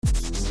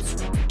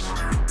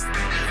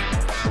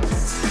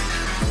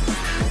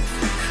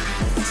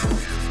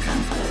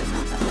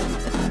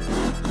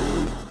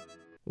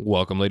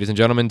Welcome, ladies and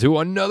gentlemen, to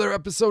another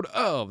episode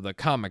of the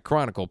Comic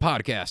Chronicle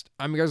podcast.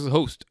 I'm your guys'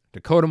 host,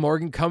 Dakota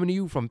Morgan, coming to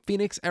you from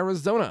Phoenix,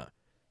 Arizona.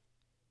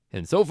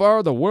 And so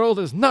far, the world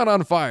is not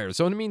on fire.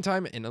 So in the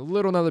meantime, in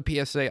another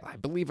PSA, I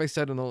believe I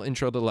said in the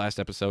intro to the last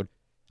episode,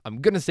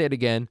 I'm going to say it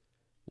again.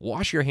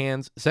 Wash your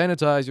hands,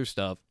 sanitize your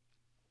stuff,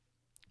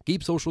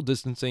 keep social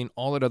distancing,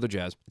 all that other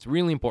jazz. It's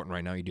really important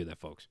right now you do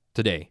that, folks.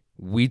 Today,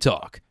 we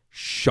talk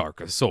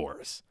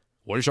Sharkasaurus.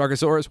 What is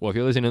Sharkasaurus? Well, if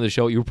you're listening to the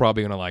show, you're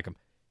probably going to like him.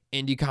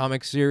 Indie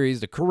comic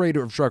series, the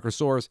creator of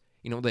Sharkasaurus.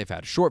 You know, they've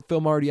had a short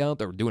film already out.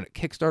 They were doing a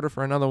Kickstarter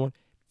for another one.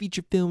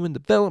 Feature film and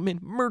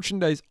development,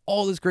 merchandise,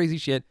 all this crazy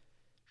shit.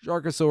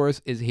 Sharkasaurus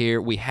is here.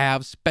 We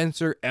have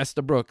Spencer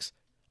Estabrooks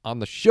on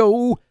the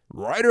show,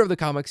 writer of the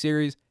comic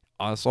series,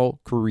 also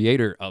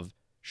creator of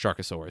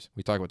Sharkasaurus.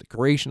 We talk about the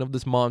creation of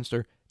this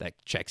monster that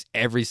checks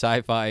every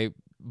sci-fi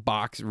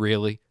box,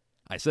 really.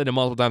 I said it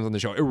multiple times on the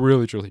show. It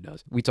really, truly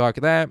does. We talk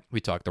that. We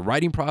talk the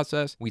writing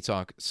process. We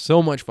talk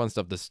so much fun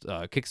stuff. This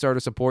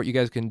Kickstarter support you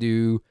guys can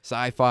do.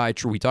 Sci-fi.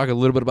 We talk a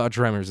little bit about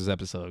Tremors this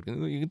episode.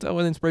 You can tell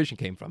where the inspiration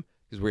came from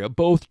because we are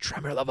both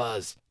Tremor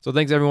lovers. So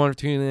thanks, everyone, for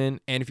tuning in.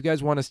 And if you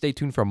guys want to stay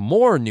tuned for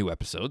more new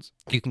episodes,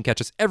 you can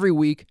catch us every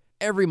week,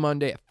 every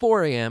Monday at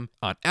 4 a.m.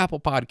 on Apple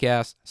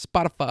Podcasts,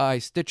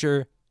 Spotify,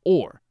 Stitcher,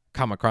 or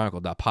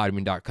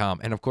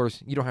comicchronicle.podbean.com. And, of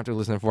course, you don't have to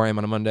listen at 4 a.m.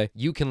 on a Monday.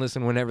 You can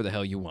listen whenever the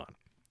hell you want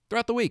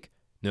throughout the week.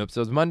 New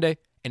episodes Monday.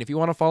 And if you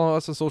want to follow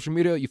us on social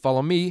media, you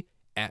follow me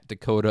at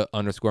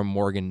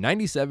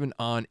Dakota_Morgan97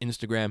 on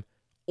Instagram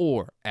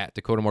or at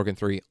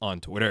DakotaMorgan3 on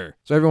Twitter.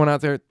 So everyone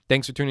out there,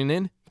 thanks for tuning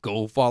in.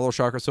 Go follow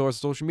Sharkasaurus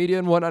social media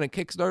and whatnot and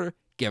Kickstarter.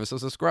 Give us a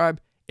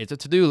subscribe. It's a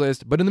to-do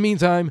list. But in the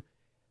meantime,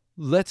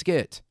 let's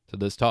get to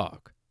this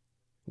talk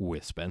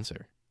with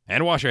Spencer.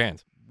 And wash your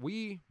hands.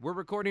 We're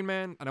recording,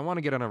 man, and I want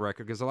to get on a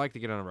record because I like to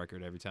get on a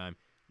record every time.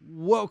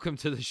 Welcome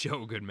to the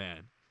show, good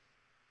man.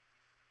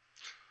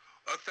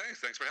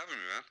 Thanks for having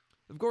me, man.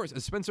 Of course.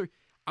 Spencer,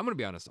 I'm going to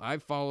be honest.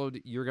 I've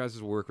followed your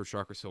guys' work with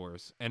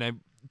Sharkasaurus,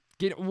 and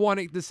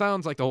this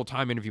sounds like the whole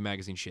Time Interview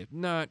magazine shit.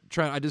 I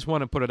just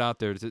want to put it out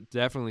there to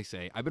definitely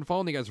say, I've been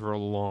following you guys for a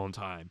long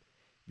time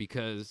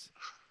because,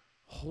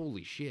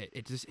 holy shit,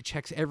 it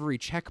checks every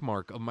check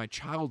mark of my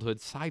childhood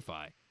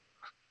sci-fi.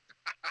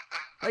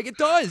 Like, it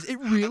does. It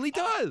really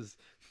does.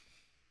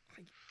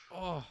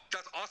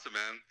 That's awesome,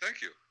 man.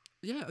 Thank you.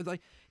 Yeah, like,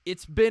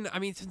 it's been,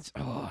 since,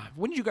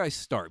 when did you guys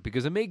start?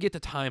 Because I may get the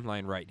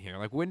timeline right here.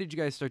 Like, when did you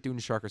guys start doing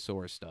the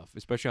Sharkasaurus stuff?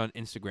 Especially on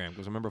Instagram,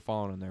 because I remember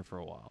following on there for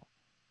a while.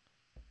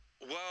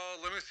 Well,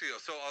 let me see.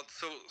 So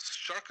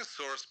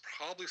Sharkasaurus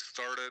probably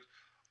started,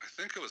 I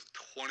think it was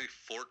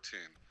 2014.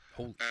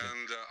 Holy shit.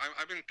 And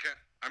I'm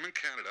in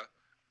Canada,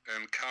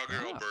 in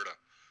Calgary, Alberta.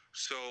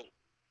 So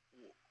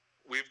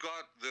we've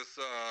got this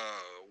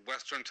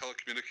Western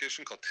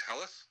telecommunication called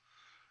TELUS,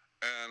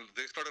 and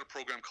they started a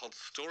program called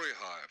Story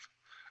Hive.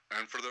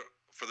 And for the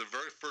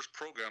very first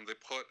program, they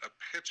put a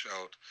pitch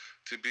out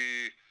to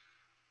be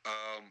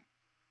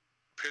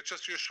pitch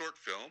us your short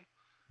film,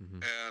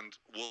 and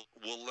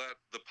we'll let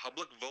the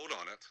public vote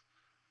on it,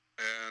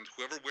 and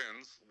whoever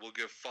wins will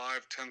give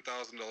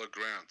 $10,000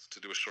 grants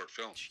to do a short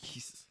film.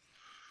 Jesus,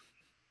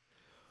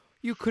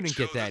 you couldn't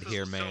get that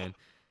here, man.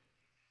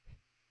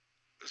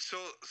 So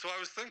I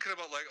was thinking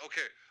about, like,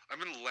 okay,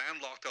 I'm in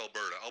landlocked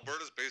Alberta.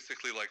 Alberta's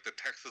basically like the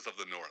Texas of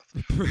the North.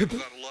 We've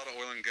got a lot of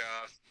oil and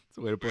gas.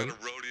 We've got a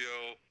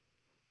rodeo.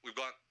 We've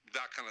got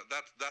that kind of,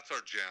 that's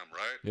our jam,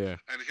 right? Yeah.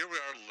 And here we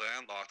are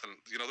landlocked, and,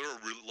 you know, there were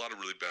a lot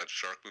of really bad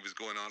shark movies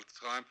going on at the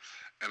time,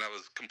 and I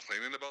was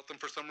complaining about them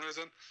for some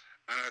reason,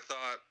 and I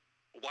thought,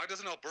 why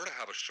doesn't Alberta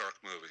have a shark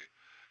movie?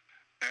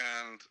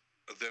 And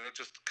then it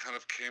just kind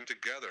of came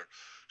together.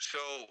 So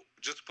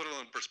just to put it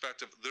in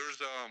perspective, there's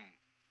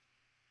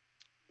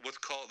we've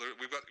got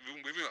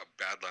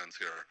Badlands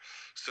here.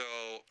 So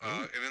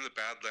and in the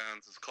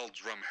Badlands, it's called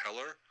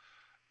Drumheller,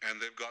 and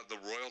they've got the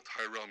Royal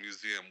Tyrrell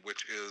Museum,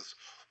 which is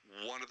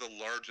one of the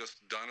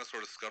largest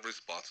dinosaur discovery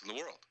spots in the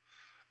world.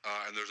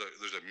 And there's a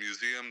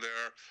museum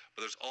there,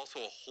 but there's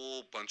also a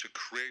whole bunch of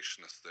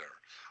creationists there.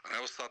 And I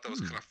always thought that was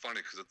kind of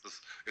funny because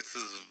it's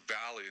this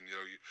valley, and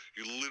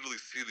you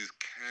literally see these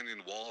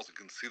canyon walls and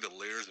can see the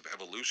layers of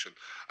evolution.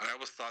 And I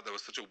always thought that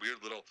was such a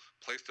weird little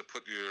place to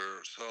put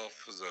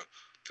yourself as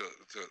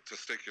to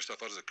stake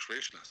yourself out as a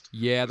creationist.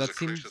 Yeah, that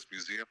seems.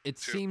 It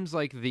seems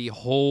like the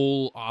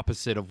whole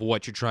opposite of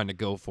what you're trying to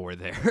go for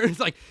there. It's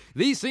like,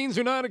 these scenes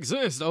do not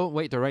exist. Oh,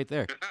 wait, they're right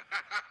there.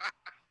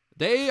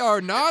 They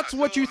are not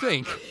what you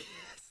think.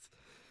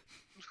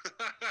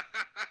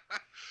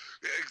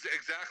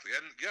 Exactly,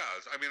 and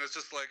it's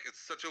just like,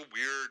 it's such a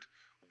weird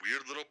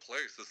little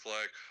place. It's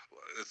like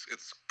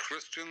it's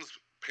Christians,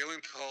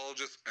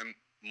 paleontologists, and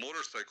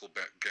motorcycle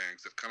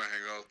gangs that kind of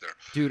hang out there.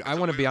 Dude, I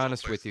want to be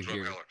honest with you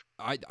here.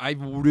 I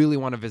really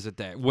want to visit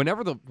that.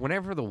 Whenever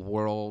the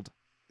world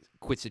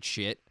quits its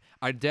shit,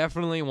 I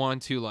definitely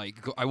want to I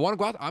want to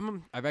go out.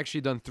 I've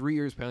actually done 3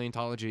 years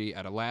paleontology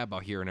at a lab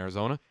out here in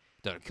Arizona.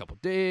 Done a couple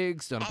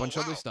digs, done a bunch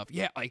of other stuff.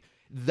 Yeah,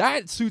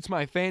 that suits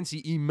my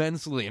fancy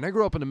immensely. And I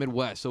grew up in the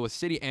Midwest, so a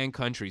city and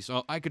country,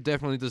 so I could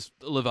definitely just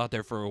live out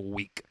there for a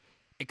week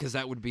Because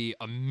that would be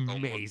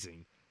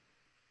amazing.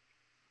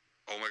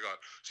 Oh my God.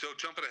 So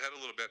jumping ahead a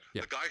little bit,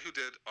 Yeah. the guy who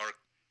did our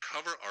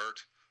cover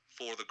art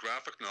for the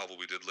graphic novel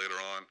we did later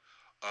on,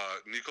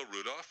 Nico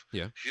Rudolph,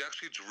 Yeah. he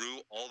actually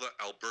drew all the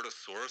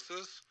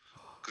Albertosauruses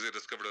because they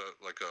discovered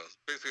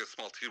basically a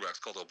small T-Rex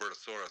called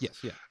Albertosaurus. Yes,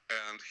 yeah.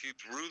 And he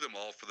drew them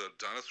all for the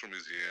dinosaur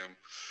museum.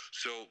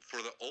 So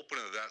for the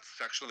opening of that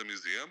section of the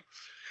museum,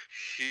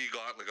 he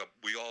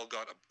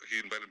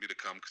invited me to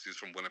come because he's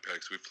from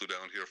Winnipeg, so we flew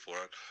down here for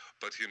it.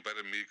 But he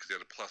invited me because he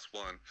had a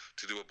 +1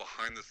 to do a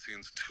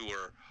behind-the-scenes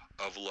tour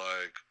of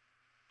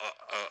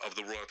of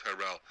the Royal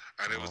Tyrrell,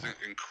 and it was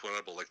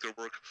incredible. Like their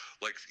work,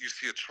 like you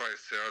see a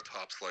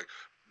Triceratops like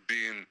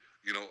being,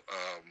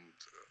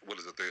 what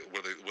is it?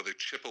 Where they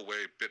chip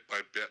away bit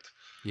by bit.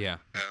 Yeah.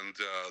 And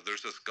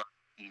there's this guy,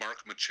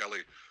 Mark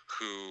Michelli,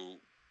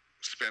 who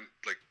spent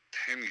like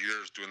 10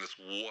 years doing this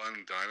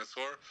one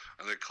dinosaur,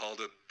 and they called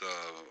it the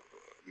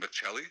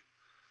Michelli.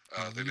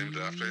 They named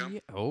it after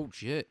him. Oh,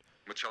 shit.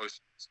 Michelli.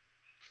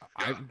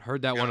 I haven't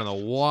heard that one in a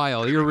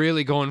while. You're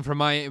really going for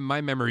my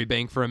memory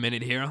bank for a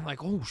minute here. I'm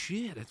like, oh,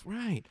 shit, that's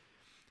right.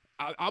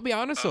 I'll be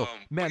honest, though.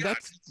 Man,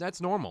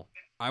 that's normal.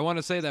 I want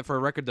to say that for a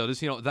record, though. This,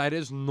 that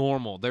is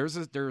normal.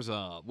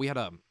 We had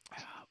it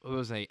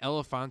was a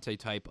Elefante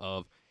type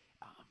of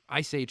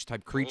Ice Age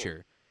type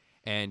creature.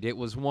 And it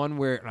was one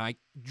where, and I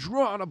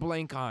drawn a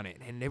blank on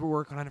it, and they were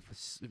working on it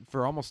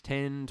for almost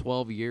 10,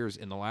 12 years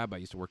in the lab I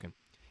used to work in.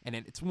 And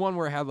it's one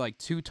where it had like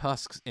 2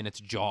 tusks in its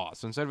jaw.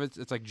 So instead of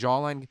it's like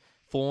jawline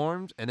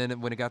formed, and then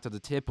when it got to the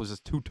tip, it was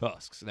just 2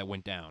 tusks that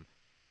went down.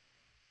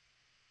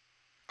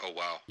 Oh,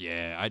 wow.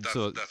 Yeah.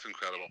 That's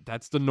incredible.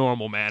 That's the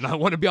normal, man. I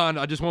want to be on.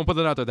 I just want to put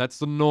it out there. That's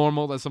the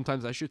normal. That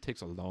sometimes that shit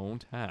takes a long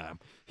time.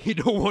 You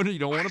don't want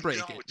to break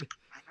it. It's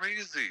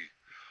crazy.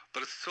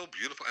 But it's so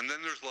beautiful. And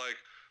then there's like,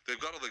 they've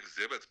got all the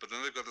exhibits, but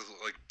then they've got this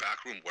like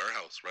backroom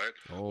warehouse, right?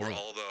 Where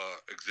all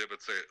the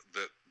exhibits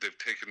that they've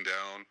taken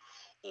down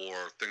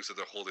or things that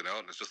they're holding out,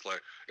 and it's just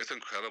like, it's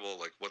incredible,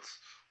 like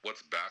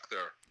what's back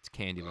there. It's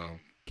Candyland.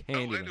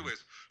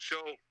 Anyways, so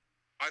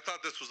I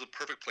thought this was the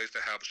perfect place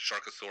to have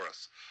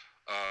Sharkasaurus,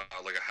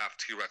 like a half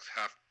T-Rex,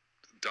 half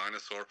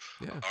dinosaur.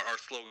 Yeah. Our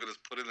slogan is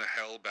 "Put in the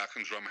hell back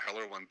in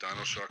Drumheller, one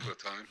dino shark at a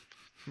time."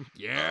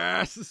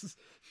 Yes.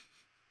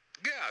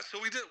 Yeah,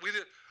 so we did.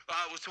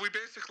 So we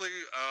basically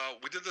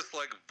we did this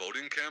like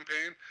voting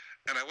campaign,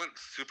 and I went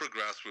super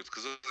grassroots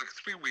because it was like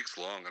 3 weeks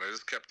long, and I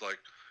just kept like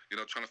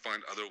trying to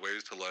find other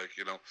ways to like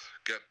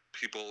get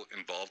people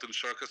involved in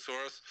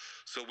Sharkasaurus.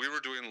 So we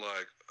were doing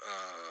like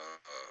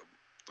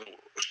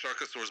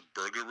Sharkasaurus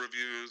burger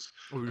reviews.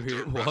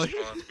 What?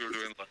 Restaurants. We were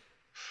doing like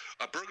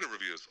burger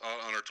reviews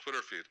on our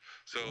Twitter feed.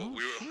 So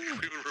we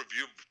would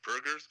review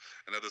burgers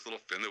and have this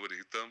little fin that would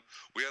eat them.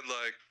 We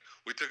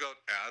took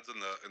out ads in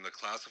the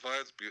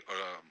classifieds,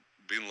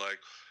 being like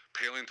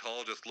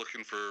paleontologists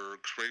looking for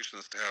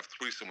creationists to have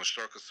threesome with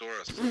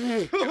Sharkasaurus.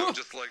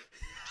 Just like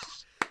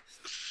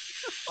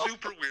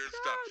super weird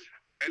stuff.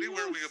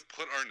 Anywhere we could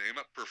put our name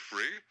up for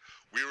free,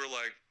 we were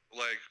like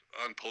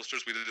on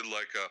posters, we did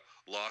like a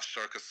lost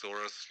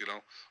Sharkasaurus,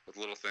 with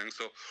little things.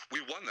 So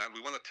we won that.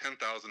 We won the $10,000,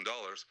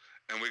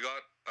 and we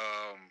got.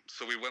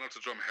 So we went up to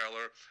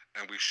Drumheller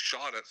and we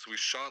shot it. So we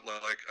shot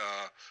like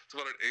it's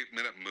about an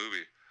 8-minute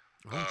movie,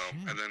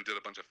 and then did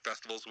a bunch of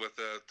festivals with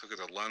it. Took it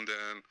to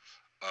London,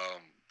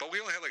 but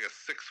we only had like a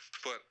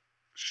 6-foot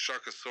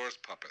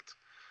Sharkasaurus puppet.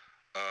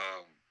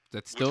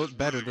 That's still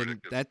better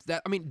than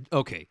that. I mean,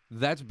 okay,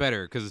 that's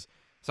better because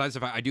besides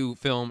if I do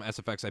film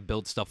SFX, I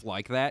build stuff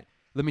like that.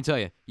 Let me tell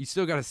you, you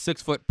still got a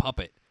 6-foot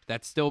puppet.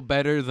 That's still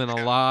better than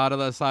a lot of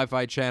the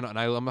Sci-Fi Channel, and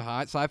I'm a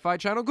hot Sci-Fi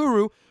Channel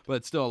guru, but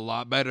it's still a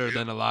lot better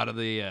than a lot of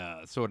the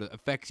sort of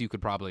effects you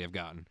could probably have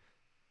gotten.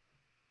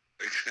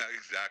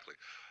 Exactly.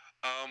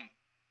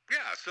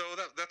 So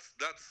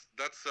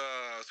that's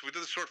so we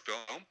did the short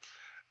film,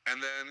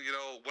 and then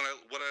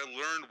what I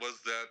learned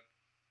was that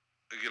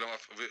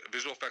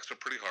visual effects are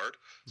pretty hard,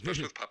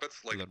 especially with puppets.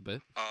 Like, a little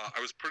bit. I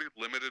was pretty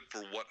limited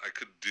for what I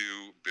could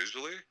do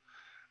visually,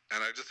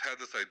 and I just had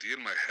this idea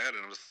in my head,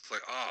 and I was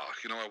like,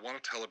 I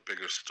want to tell a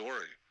bigger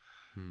story,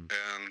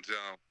 and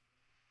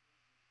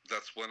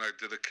that's when I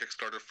did a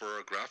Kickstarter for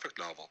a graphic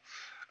novel,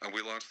 and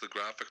we launched the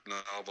graphic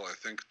novel, I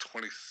think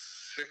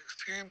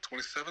 2016,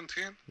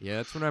 2017. Yeah,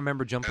 that's when I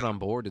remember jumping on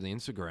board to the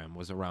Instagram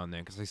was around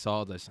there because I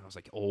saw this and I was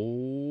like,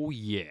 oh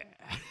yeah,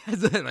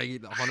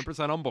 like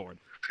 100% on board.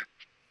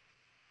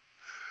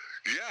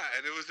 Yeah,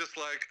 and it was just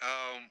like,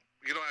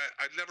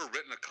 I'd never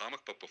written a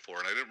comic book before,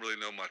 and I didn't really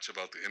know much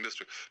about the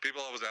industry.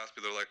 People always ask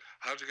me, they're like,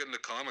 how'd you get into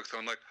comics? And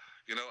I'm like,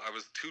 I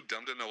was too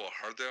dumb to know how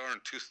hard they are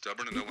and too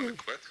stubborn to know when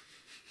to quit.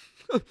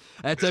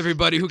 That's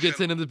everybody who gets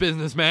into the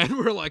business, man.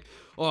 We're like,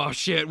 oh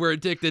shit, we're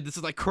addicted. This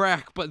is like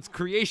crack, but it's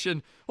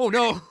creation. Oh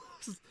no.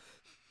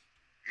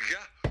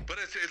 Yeah, but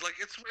it's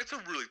a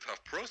really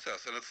tough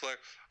process, and it's like,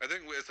 I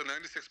think it's a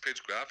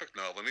 96-page graphic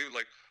novel, and even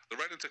like the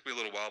writing took me a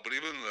little while, but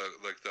even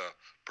the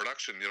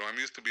production, I'm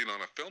used to being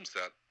on a film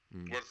set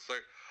where it's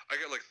like I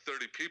get like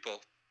 30 people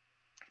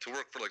to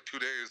work for like 2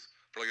 days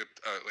for like an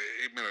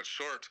 8-minute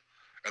short,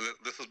 and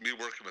this is me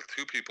working with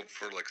 2 people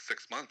for like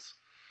 6 months.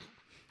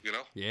 You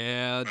know?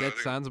 Yeah, I that think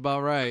sounds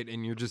about right.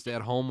 And you're just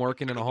at home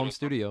working in a home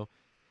studio.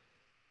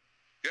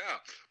 Yeah,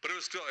 but it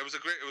was a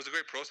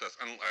great process,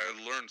 and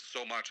I learned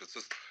so much.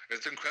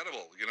 It's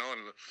incredible, you know.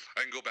 And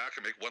I can go back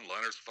and make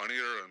one-liners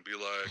funnier and be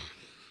like,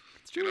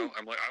 It's you true. know,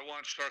 I'm like, I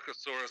want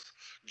Sharkasaurus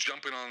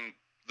jumping on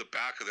the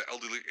back of the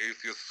elderly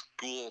atheist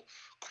school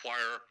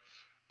choir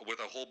with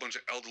a whole bunch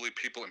of elderly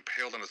people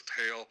impaled on his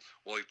tail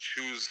while he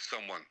chews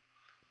someone.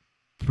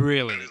 And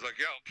Brilliant. he's like,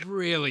 yeah, okay,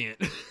 Brilliant.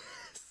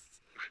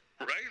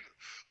 right?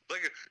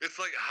 Like it's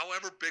like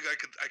however big I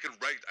could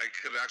write, I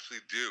could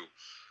actually do.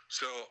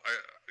 So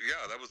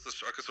that was the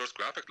Sharkasaurus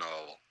graphic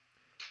novel.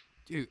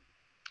 Dude,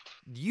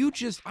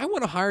 I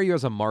want to hire you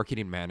as a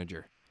marketing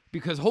manager.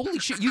 Because holy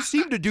shit, you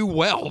seem to do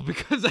well.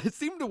 Because it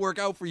seemed to work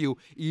out for you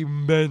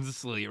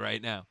immensely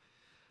right now.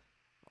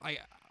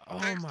 Oh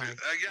Thanks, my dude.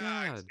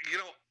 god. You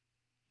know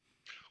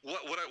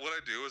what I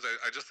do is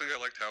I just think I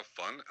like to have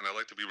fun and I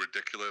like to be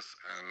ridiculous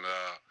and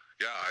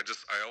I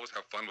always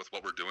have fun with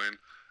what we're doing.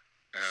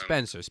 And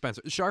Spencer,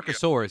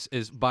 Sharkasaurus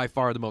is by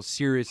far the most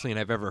serious thing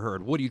I've ever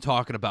heard. What are you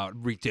talking about?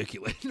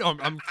 Ridiculous. No,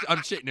 I'm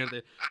shitting at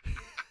it.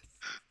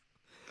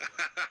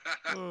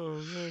 Oh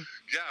man.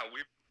 Yeah,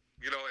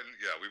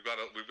 we've got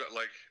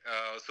like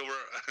so we're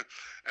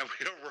and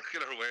we are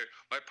working our way.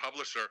 My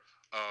publisher,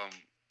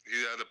 he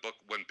had a book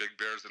When Big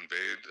Bears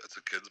Invade. It's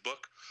a kids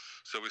book,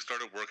 so we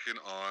started working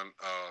on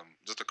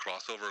just a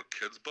crossover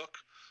kids book.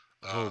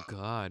 Oh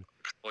god.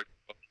 Like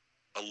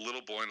a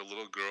little boy and a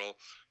little girl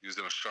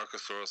using a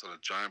Sharkasaurus and a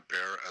giant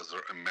bear as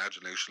their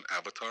imagination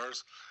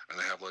avatars, and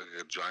they have like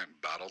a giant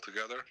battle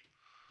together.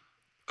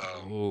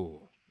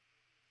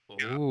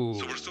 Yeah,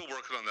 so we're still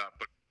working on that,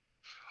 but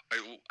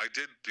I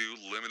did do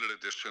limited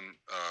edition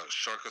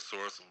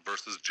Sharkasaurus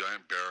versus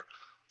giant bear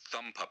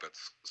thumb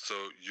puppets, so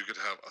you could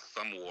have a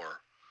thumb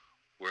war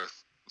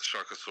with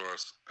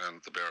Sharkasaurus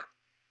and the bear.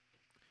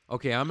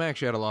 Okay, I'm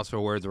actually at a loss for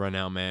words right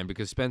now, man,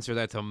 because Spencer,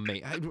 that's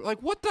amazing.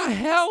 Like, what the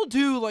hell,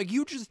 dude? Like,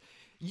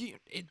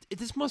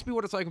 this must be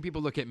what it's like when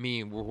people look at me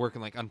and we're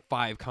working, like, on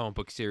 5 comic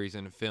book series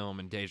and a film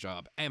and day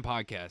job and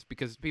podcast,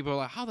 because people are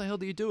like, how the hell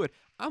do you do it?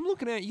 I'm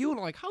looking at you and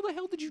I'm like, how the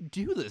hell did you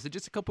do this in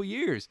just a couple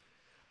years?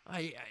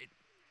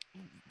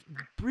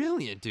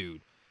 Brilliant,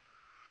 dude.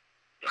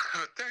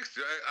 Thanks,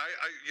 dude.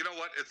 You know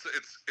what?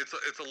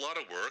 It's a lot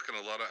of work and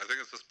I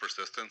think it's just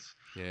persistence.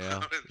 Yeah,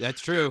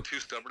 that's true. Too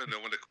stubborn to know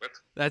when to quit.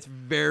 That's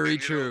very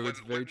true. It's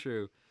very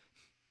true.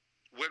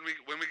 When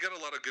we get a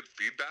lot of good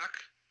feedback,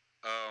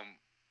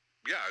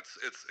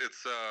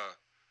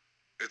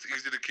 it's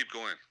easy to keep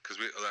going because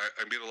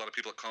I meet a lot of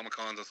people at Comic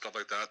Cons and stuff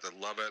like that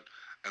love it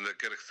and that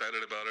get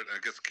excited about it, and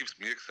it keeps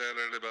me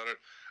excited about it,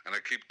 and I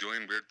keep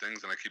doing weird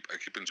things and I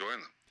keep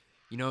enjoying them.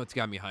 You know what's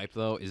got me hyped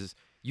though is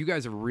you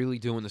guys are really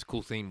doing this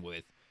cool thing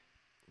with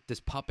this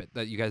puppet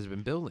that you guys have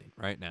been building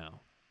right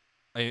now.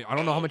 I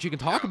don't know how much you can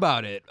talk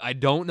about it. I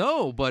don't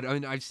know, but I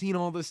mean, I've seen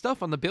all this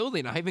stuff on the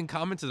building. I even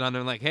commented on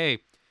it like, hey,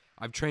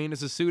 I've trained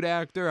as a suit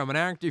actor. I'm an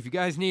actor. If you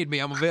guys need me,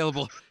 I'm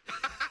available.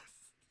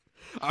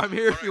 I'm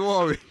here if you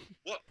want me.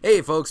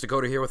 Hey, folks,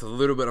 Dakota here with a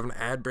little bit of an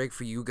ad break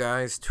for you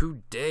guys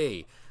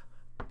today.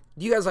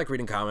 Do you guys like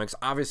reading comics?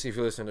 Obviously, if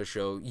you listen to the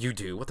show, you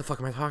do. What the fuck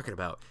am I talking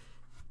about?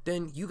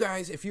 Then you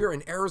guys, if you're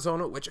in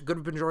Arizona, which a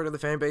good majority of the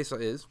fan base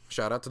is,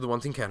 shout out to the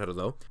ones in Canada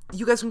though,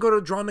 you guys can go to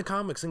Drawn to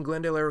Comics in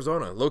Glendale,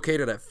 Arizona,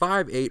 located at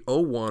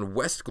 5801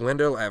 West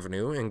Glendale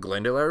Avenue in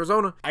Glendale,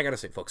 Arizona. I gotta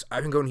say, folks,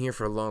 I've been going here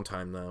for a long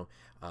time now.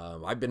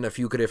 I've been to a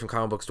few different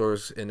comic book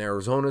stores in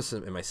Arizona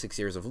in my 6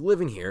 years of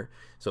living here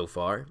so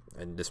far,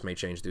 and this may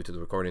change due to the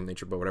recording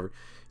nature, but whatever.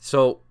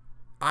 So,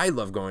 I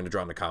love going to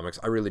Drawn to Comics.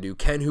 I really do.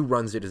 Ken, who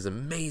runs it, is an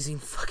amazing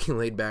fucking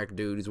laid-back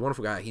dude. He's a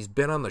wonderful guy. He's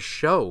been on the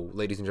show,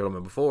 ladies and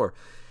gentlemen, before.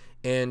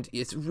 And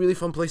it's a really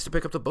fun place to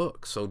pick up the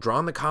book. So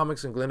Drawn to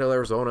Comics in Glendale,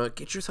 Arizona.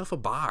 Get yourself a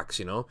box,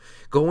 you know.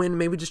 Go in,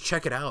 maybe just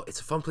check it out. It's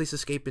a fun place to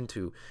escape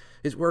into.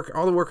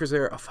 All the workers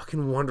there are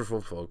fucking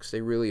wonderful folks.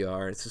 They really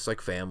are. It's just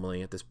like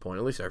family at this point,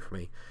 at least for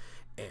me.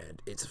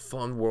 And it's a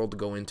fun world to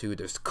go into.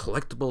 There's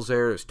collectibles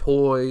there. There's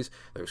toys.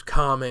 There's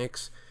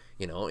comics.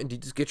 You know, and you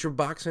just get your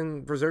box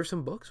and reserve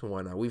some books and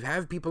whatnot. We've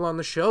had people on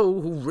the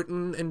show who've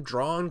written and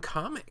drawn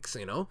comics,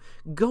 you know.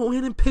 Go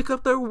in and pick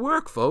up their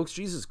work, folks.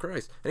 Jesus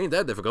Christ. It ain't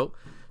that difficult.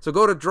 So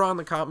go to Drawn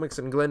to Comics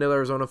in Glendale,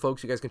 Arizona,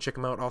 folks. You guys can check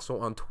them out also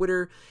on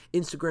Twitter,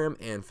 Instagram,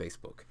 and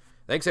Facebook.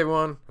 Thanks,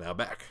 everyone. Now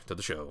back to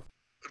the show.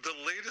 The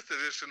latest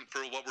edition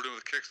for what we're doing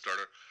with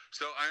Kickstarter.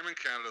 So I'm in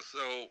Canada, so,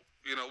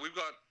 you know, we've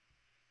got...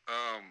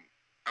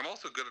 I'm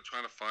also good at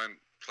trying to find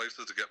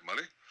places to get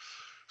money.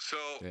 So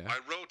yeah. I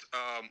wrote...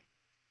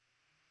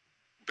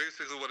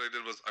 basically what I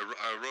did was I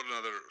wrote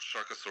another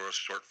Sharkasaurus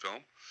short film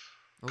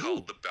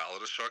called The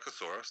Ballad of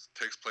Sharkasaurus.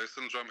 Takes place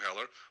in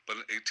Drumheller, but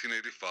in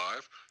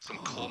 1885, some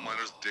coal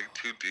miners dig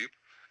too deep,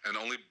 and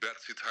only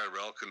Betsy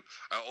Tyrell can...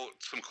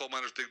 some coal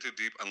miners dig too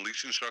deep,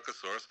 unleashing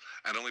Sharkasaurus,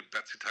 and only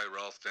Betsy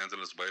Tyrell stands in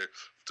his way,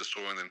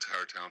 destroying the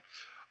entire town.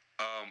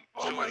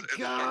 It's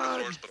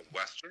God. Sharkasaurus, but a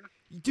Western.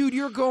 Dude,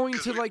 you're going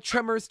to like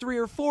Tremors 3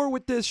 or 4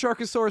 with this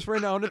Sharkasaurus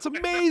right now, and it's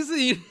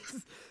amazing!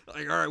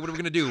 Like, all right, what are we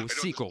going to do?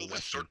 Sequel.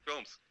 Short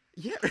films.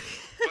 Yeah. But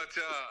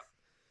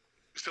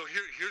So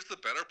here's the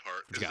better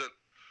part What you is got? that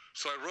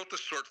so I wrote the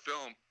short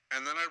film,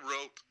 and then I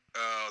wrote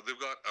they've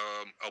got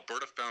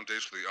Alberta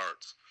Foundation of the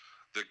Arts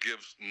that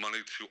gives money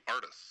to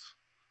artists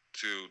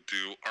to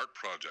do art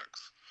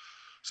projects.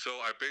 So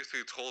I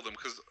basically told them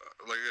because,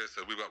 like I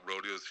said, we've got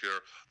rodeos here.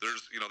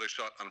 There's, they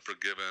shot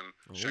Unforgiven,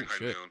 Oh Shanghai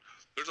shit. Noon.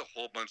 There's a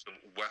whole bunch of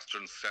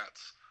Western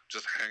sets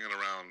just hanging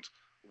around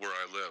where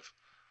I live,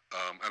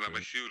 and I'm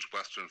a Sweet. huge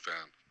Western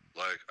fan.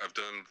 Like I've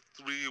done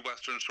 3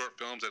 Western short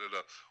films. I did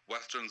a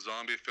Western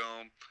zombie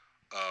film,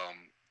 um,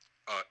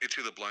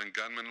 Itchy the Blind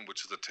Gunman,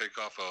 which is a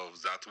takeoff of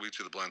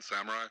Zatoichi the Blind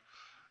Samurai,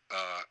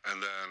 and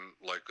then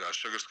like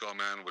Sugar Skull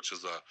Man, which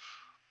is a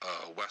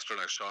Western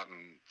I shot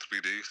in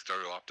 3D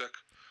stereo optic.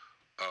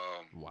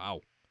 Um,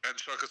 Wow. and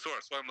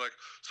Sharkasaurus. So I'm like,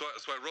 so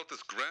I wrote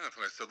this grant,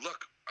 and I said,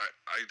 look,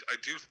 I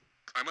do.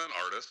 I'm an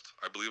artist.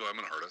 I believe I'm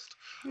an artist.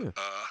 Yeah.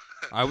 Uh,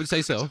 I would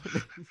say so.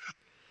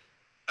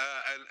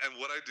 and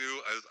what I do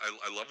is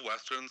I love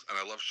westerns and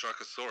I love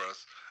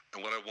Sharkasaurus,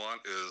 and what I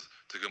want is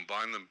to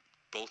combine them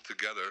both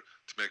together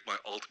to make my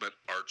ultimate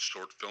art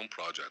short film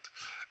project.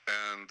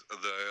 And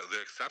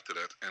they accepted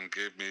it and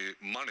gave me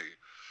money.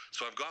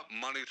 So I've got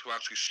money to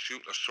actually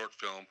shoot a short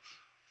film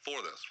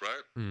for this,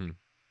 right? Mm.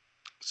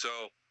 So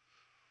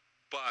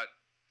but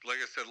like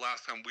I said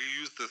last time, we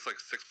used this like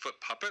 6-foot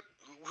puppet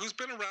who's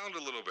been around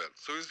a little bit.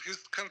 So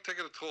he's kind of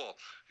taking a toll.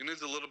 He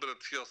needs a little bit of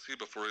TLC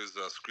before he's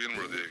screen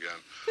worthy again.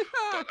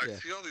 But I Yeah.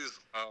 see all these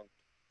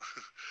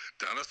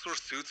dinosaur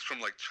suits from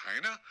like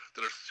China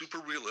that are super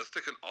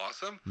realistic and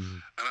awesome.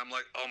 Mhm. And I'm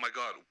like, oh my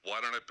God,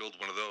 why don't I build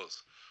one of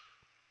those?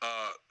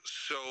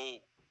 So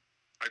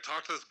I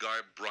talked to this guy,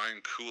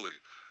 Brian Cooley.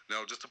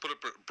 Now, just to put it,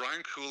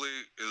 Brian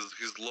Cooley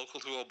he's local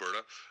to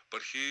Alberta,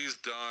 but he's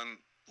done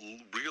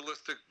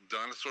realistic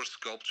dinosaur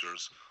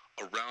sculptures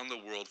around the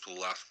world for the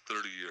last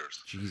 30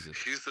 years. Jesus.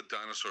 He's the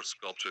dinosaur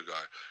sculpture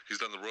guy. He's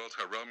done the Royal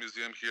Tyrrell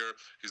Museum here.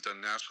 He's done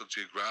National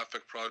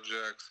Geographic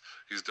projects.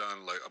 He's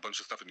done like a bunch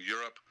of stuff in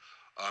Europe.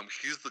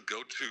 He's the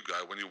go-to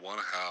guy when you want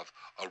to have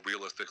a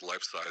realistic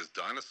life-size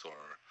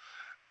dinosaur.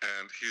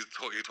 And he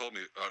told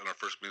me in our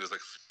first meeting, he's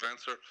like,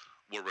 Spencer,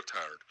 we're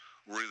retired.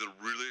 We're either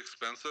really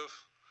expensive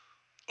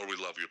or we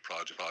love your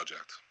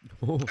project.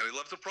 Oh. And he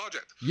loves the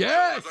project.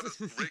 Yes. So I've got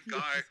this great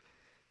guy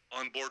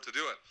on board to do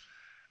it.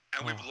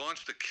 And we've Oh.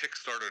 launched a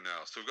Kickstarter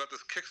now. So we've got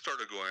this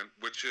Kickstarter going,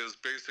 which is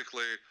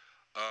basically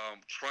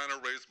trying to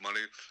raise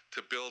money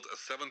to build a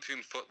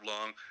 17-foot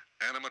long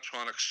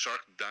animatronic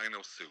shark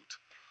dino suit.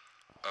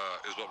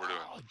 Is what we're doing.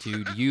 Oh,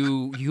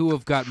 dude, you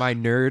have got my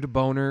nerd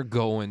boner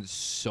going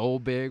so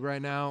big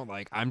right now.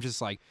 Like I'm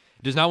just like,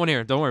 there's not one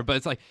here. Don't worry, but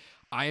it's like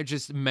I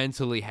just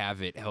mentally have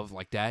it of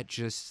like that.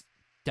 Just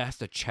that's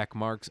the check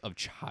marks of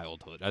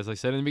childhood. As I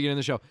said in the beginning of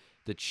the show,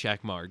 the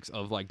check marks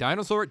of like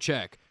dinosaur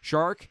check,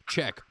 shark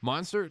check,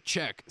 monster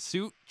check,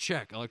 suit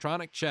check,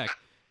 electronic check.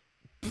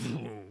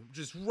 Boom,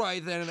 just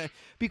right then and there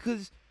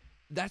because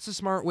that's a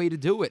smart way to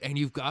do it, and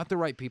you've got the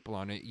right people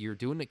on it. You're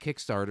doing the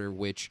Kickstarter,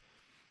 which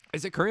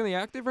is it currently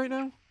active right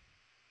now?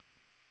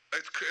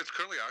 It's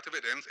currently active.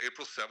 It ends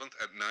April 7th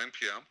at 9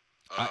 p.m.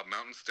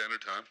 Mountain Standard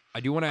Time.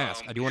 I do want to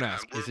ask. And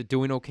Is it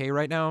doing okay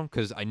right now?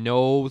 Because I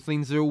know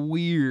things are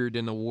weird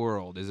in the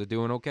world. Is it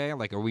doing okay?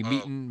 Like, are we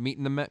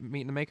meeting the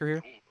maker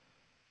here?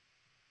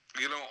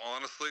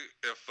 Honestly,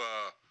 if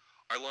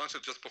I launched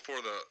it just before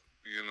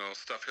the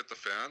stuff hit the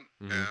fan,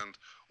 Mhm. and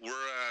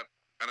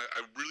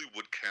I really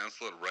would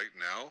cancel it right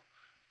now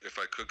if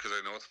I could because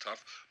I know it's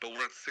tough. But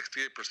we're at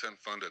 68%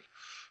 funded,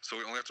 so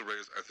we only have to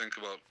raise I think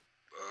about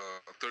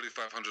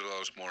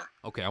 $3,500 more.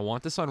 Okay, I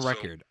want this on So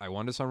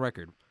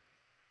record.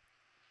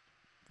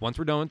 Once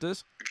we're done with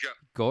this, yeah,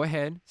 go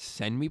ahead,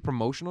 send me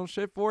promotional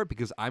shit for it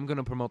because I'm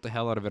gonna promote the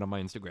hell out of it on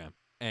my Instagram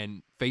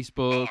and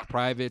Facebook,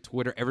 private,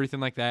 Twitter, everything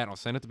like that. I'll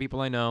send it to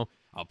people I know.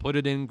 I'll put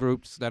it in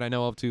groups that I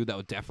know of too that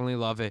would definitely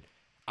love it.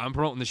 I'm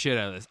promoting the shit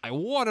out of this. I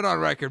want it on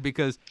record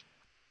because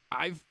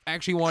I've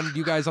actually wanted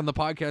you guys on the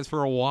podcast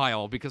for a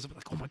while because I'm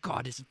like, oh my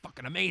God, this is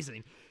fucking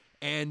amazing.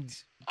 And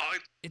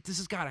this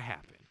has got to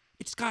happen.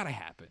 It's got to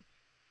happen.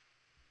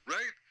 right.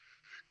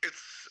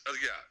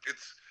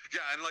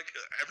 And like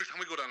every time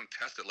we go down and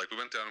test it, like we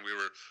went down and we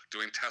were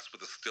doing tests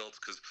with the stilts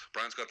because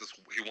Brian's got this.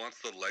 He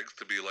wants the legs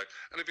to be like.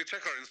 And if you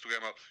check our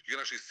Instagram out, you can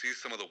actually see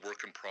some of the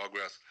work in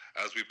progress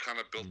as we've kind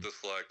of built this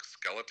like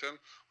skeleton.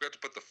 We have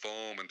to put the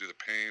foam and do the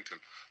paint and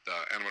the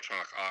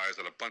animatronic eyes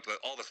and a bunch of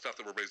all the stuff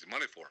that we're raising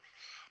money for.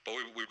 But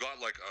we've got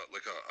like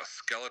a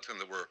skeleton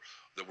that we're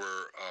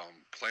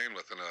playing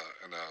with and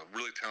a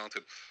really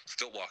talented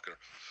stilt walker.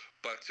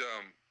 But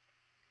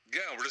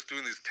yeah, we're just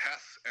doing these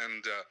tests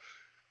and.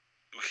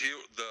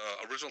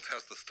 The original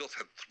test, the stilts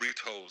had 3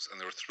 toes, and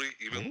there were 3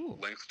 even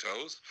length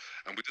toes.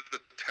 And we did the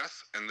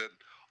test, and then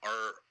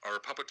our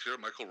puppeteer,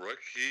 Michael Roy,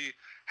 he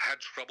had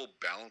trouble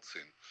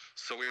balancing.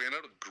 So we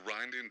ended up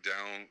grinding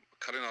down,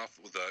 cutting off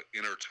the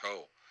inner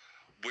toe,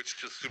 which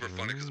is super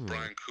funny because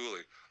Brian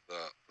Cooley,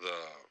 the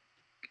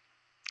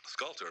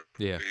sculptor,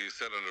 Yeah. he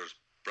said under his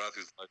breath,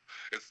 he's like,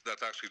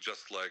 that's actually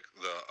just like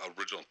the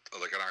original,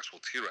 like an actual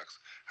T-Rex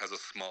has a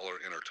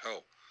smaller inner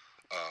toe,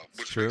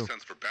 which makes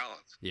sense for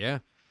balance. Yeah.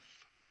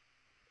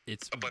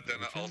 It's But then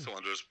very true. also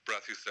under his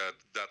breath, he said,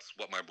 "That's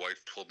what my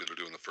wife told me to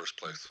do in the first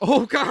place."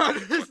 Oh God!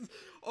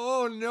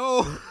 Oh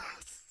no!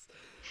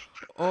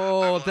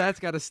 Oh, I'm like, that's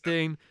got to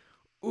sting.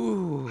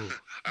 Ooh.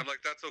 I'm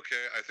like, that's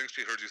okay. I think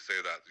she heard you say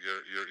that.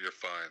 You're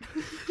fine.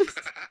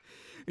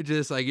 It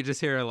just like you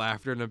just hear her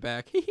laughter in the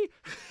back.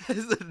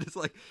 It's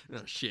like,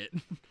 oh shit.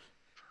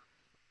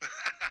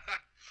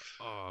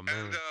 Oh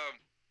man. And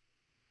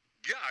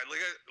yeah, I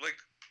really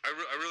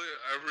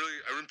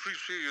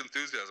appreciate your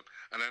enthusiasm.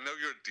 And I know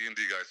you're a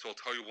D&D guy, so I'll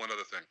tell you one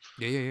other thing.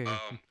 Yeah.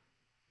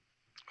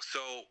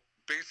 So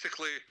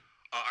basically,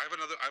 I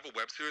have a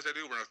web series I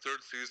do. We're in our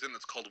third season.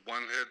 It's called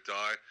One Hit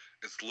Die.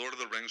 It's Lord of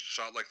the Rings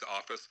shot like The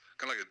Office,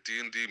 kind of like a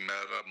D&D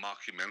meta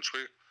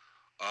mockumentary.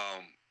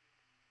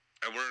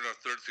 And we're in our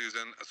third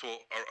season.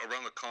 So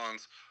around the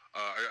cons,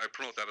 I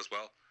promote that as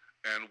well.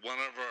 And one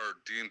of our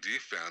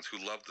D&D fans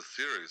who loved the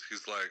series,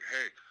 he's like,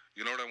 "Hey,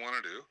 you know what I want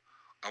to do?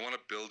 I want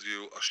to build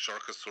you a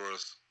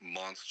Sharkasaurus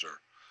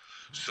monster."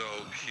 So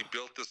he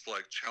built this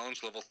like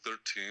challenge level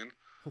 13.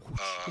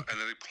 And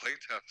then he play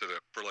tested it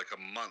for like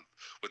a month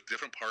with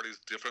different parties,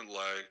 different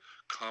like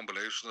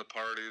combinations of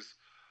parties,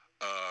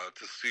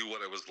 to see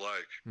what it was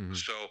like. Mm-hmm.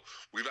 So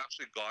we've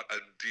actually got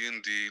a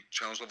D&D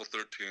challenge level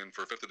 13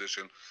 for 5th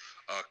edition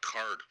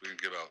card we can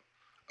give out.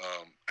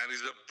 And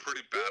he's a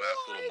pretty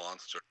badass little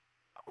monster.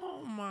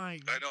 Oh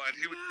my I know, and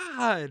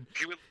God.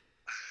 he would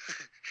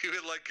he'd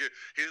like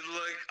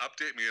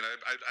update me, and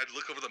I'd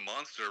look over the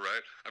monster, right?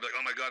 I'd be like,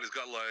 "Oh my God, he's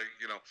got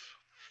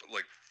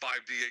like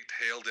 5d8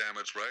 tail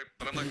damage, right?"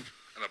 But I'm like,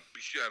 and a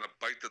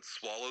bite that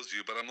swallows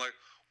you. But I'm like,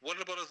 what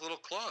about his little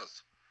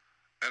claws?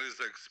 And he's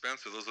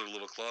expensive. Those are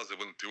little claws. They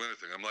wouldn't do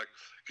anything. I'm like,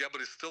 yeah,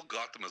 but he's still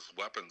got them as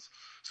weapons.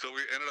 So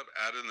we ended up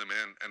adding them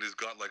in, and he's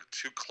got like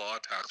 2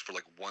 claw attacks for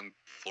like 1/4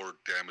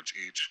 damage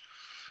each,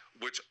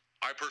 which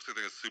I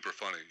personally think is super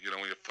funny. You know,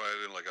 when you're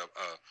fighting like a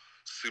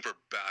super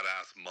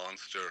badass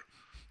monster,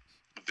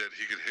 that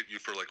he could hit you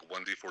for like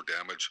 1d4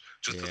 damage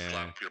just to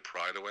slap your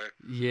pride away.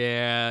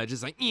 Yeah,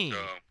 just like me.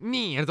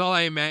 That's all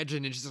I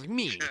imagine. It's just like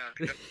me.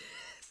 Yeah.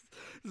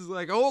 It's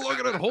like, oh, look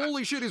at it.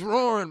 Holy shit, he's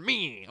roaring.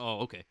 Me. Oh,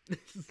 okay.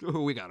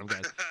 We got him,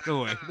 guys.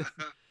 Don't worry.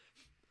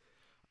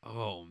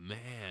 Oh,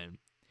 man.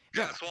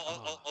 Yeah, so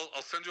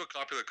I'll send you a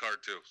copy of the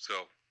card, too.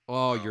 So.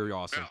 Oh, you're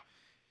awesome. Yeah.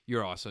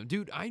 You're awesome.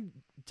 Dude, I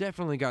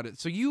definitely got it.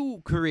 So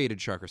you created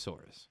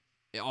Sharkasaurus.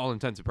 All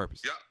intents and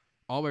purposes. Yeah.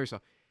 All by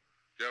yourself.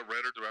 Yeah,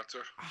 writer, director.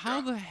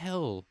 How the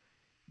hell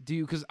do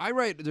you... Because I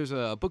write... There's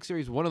a book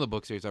series. One of the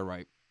book series I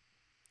write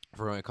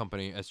for my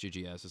company,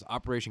 SGGS, is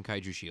Operation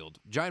Kaiju Shield.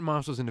 Giant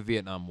monsters in the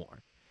Vietnam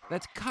War.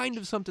 That's kind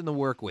of something to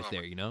work with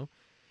there, you know?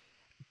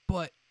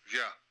 But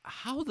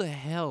how the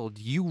hell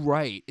do you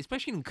write,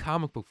 especially in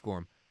comic book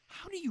form,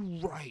 how do you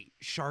write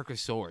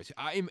Sharkasaurus?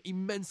 I'm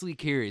immensely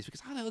curious,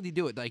 because how the hell do you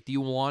do it? Like, do you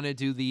want to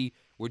do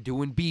we're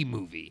doing B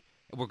movie,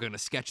 and we're going to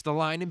sketch the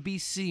line in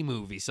BC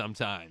movie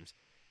sometimes,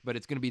 but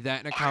it's going to be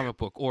that in a comic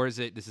book, or is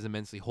it, this is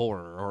immensely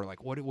horror, or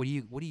like, what do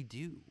you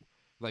do?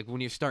 Like,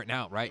 when you're starting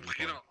out, right?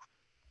 You know,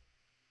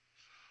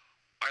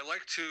 I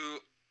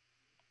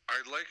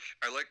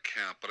like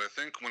camp, but I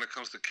think when it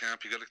comes to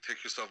camp, you got to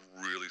take yourself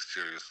really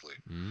seriously.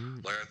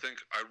 Like, I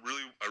think I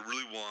really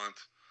want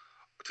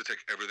to take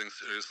everything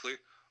seriously,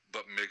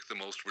 but make the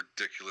most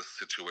ridiculous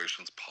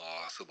situations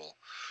possible.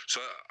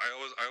 So I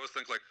always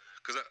think, like,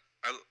 because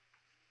I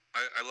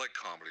like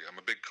comedy. I'm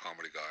a big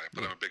comedy guy,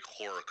 but I'm a big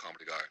horror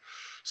comedy guy.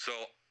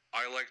 So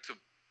I like to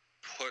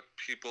put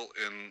people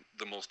in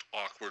the most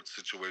awkward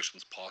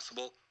situations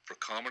possible for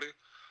comedy,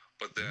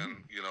 but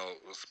then, you know,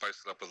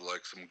 spice it up with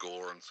like some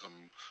gore and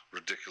some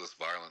ridiculous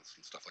violence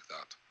and stuff like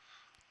that.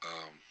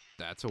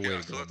 That's a way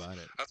to go about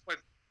it. That's my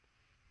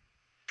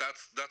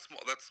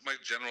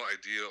general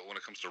idea when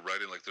it comes to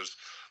writing. Like, there's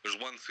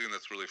one scene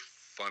that's really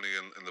funny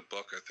in the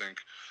book, I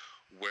think,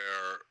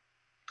 where,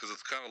 because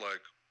it's kind of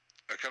like,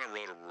 I kind of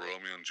wrote a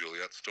Romeo and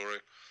Juliet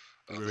story.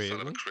 The son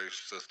of a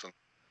creationist and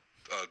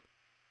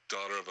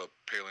daughter of a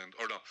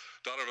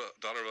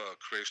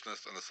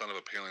creationist and the son of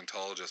a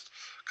paleontologist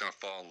kind of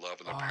fall in love,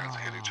 and their parents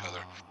hate each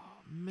other.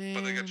 Man.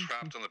 But they get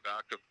trapped on the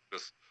back of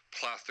this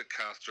plastic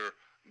caster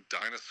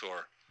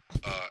dinosaur,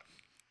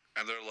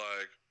 and they're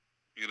like,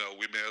 you know,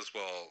 we may as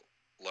well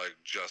like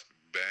just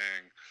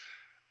bang.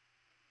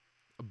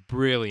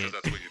 Brilliant.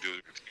 Because that's what you do.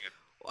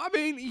 I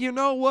mean, you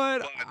know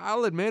what?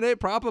 I'll admit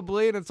it,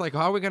 probably. And it's like,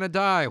 how are we going to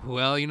die?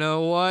 Well, you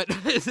know what?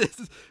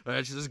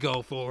 Let's just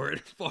go for it.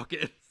 Fuck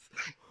it.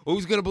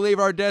 Who's going to believe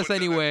our deaths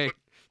anyway?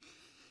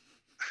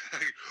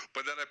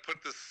 But then I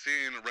put this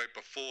scene right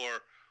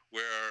before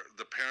where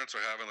the parents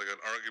are having like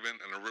an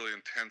argument and a really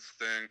intense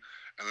thing.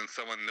 And then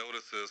someone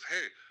notices,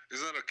 hey,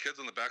 isn't that our kids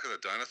on the back of the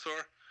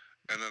dinosaur?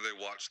 And then they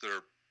watch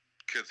their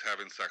kids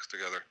having sex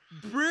together.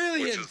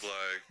 Brilliant. Which is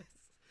like...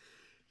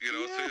 You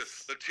know, so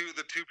the two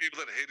people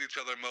that hate each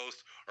other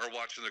most are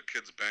watching their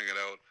kids bang it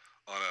out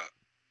on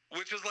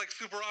which is like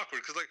super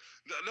awkward, because like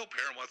no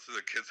parent wants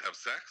their kids have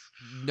sex.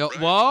 No, right?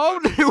 well,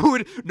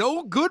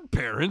 no good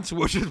parents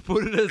would just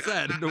put it as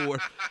that into work.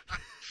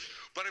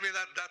 But I mean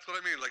that's what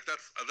I mean. Like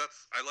that's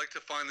I like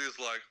to find these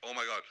like, oh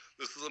my god,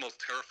 this is the most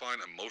terrifying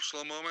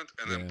emotional moment,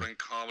 and then bring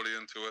comedy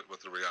into it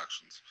with the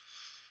reactions.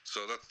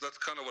 So that's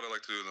kind of what I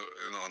like to do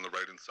on the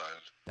writing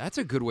side. That's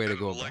a good way to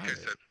go like about I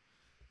it. said,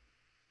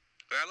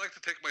 I like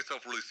to take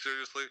myself really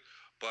seriously,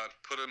 but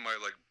put in my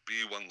like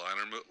B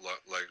one-liner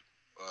like.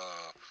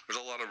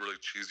 There's a lot of really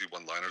cheesy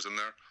one-liners in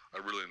there. I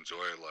really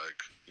enjoy,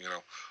 like, you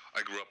know,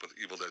 I grew up with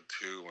Evil Dead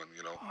 2 and,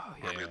 you know,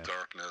 Army of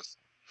Darkness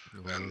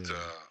and,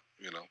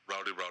 you know,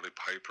 Rowdy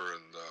Piper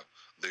and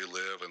They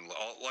Live and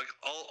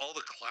all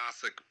the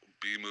classic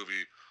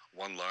B-movie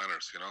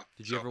one-liners, you know.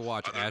 Did you ever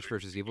watch Ash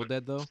vs. Evil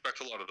Dead, though?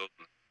 Expect a lot of those.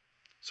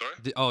 Sorry?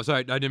 Sorry,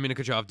 I didn't mean to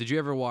cut you off. Did you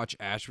ever watch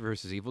Ash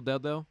vs. Evil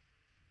Dead, though?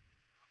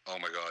 Oh,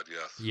 my God,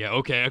 yes. Yeah,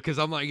 okay, because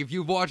I'm like, if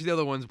you've watched the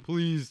other ones,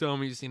 please tell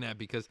me you've seen that,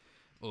 because...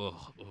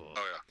 Oh yeah.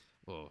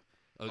 Oh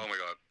my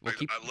god. Well,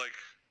 I like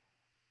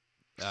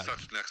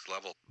such next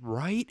level.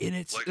 Right? And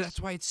it's like, that's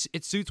why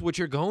it suits what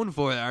you're going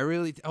for. I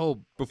really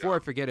before I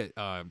forget it,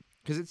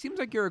 because it seems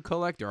like you're a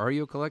collector. Are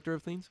you a collector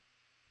of things?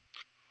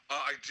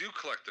 I do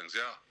collect things,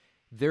 yeah.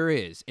 There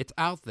is. It's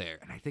out there.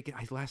 And I think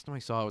last time I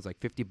saw it was like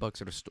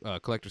 $50 at a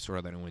collector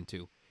store that I went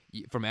to.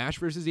 From Ash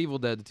vs. Evil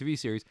Dead, the TV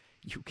series,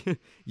 you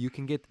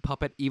can get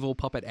evil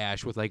puppet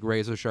Ash with like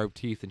razor sharp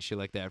teeth and shit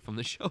like that from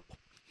the show.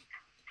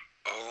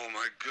 Oh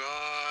my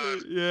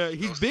god! Yeah,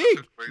 he's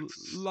big,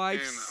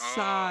 life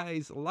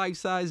size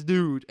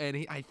dude,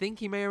 and I think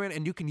he may have,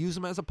 and you can use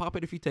him as a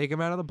puppet if you take him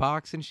out of the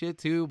box and shit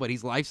too. But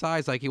he's life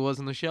size like he was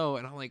in the show,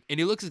 and I'm like, and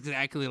he looks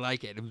exactly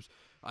like it.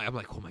 I'm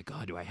like, oh my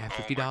god, do I have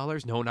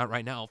 $50? No, not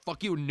right now.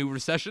 Fuck you, new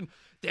recession.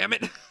 Damn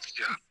it.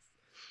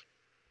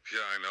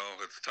 Yeah, I know.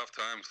 It's tough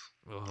times.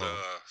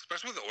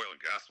 Especially with the oil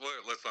and gas. Well,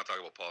 let's not talk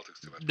about politics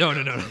too much. No.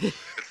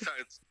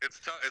 It's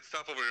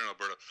tough over here in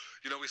Alberta.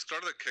 You know, we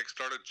started a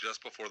Kickstarter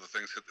just before the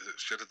things hit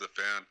the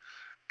fan,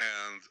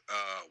 and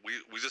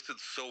we just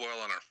did so well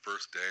on our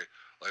first day.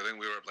 Like, I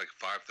think we were at like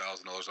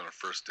 $5,000 on our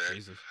first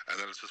day. Jesus. And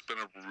then it's just been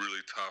a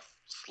really tough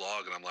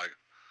slog, and I'm like,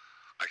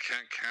 I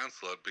can't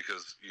cancel it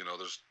because, you know,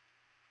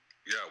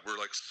 we're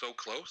like so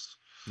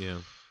close. Yeah.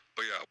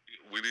 But yeah,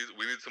 we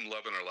need some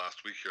love in our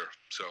last week here.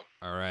 So.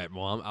 All right.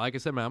 Well, like I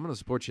said, man, I'm going to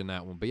support you in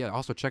that one. But yeah,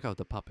 also check out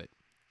the puppet.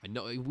 I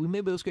know we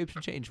maybe those scrapes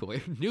should change for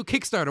you. New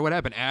Kickstarter. What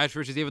happened? Ash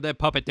vs. Evil Dead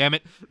puppet. Damn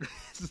it.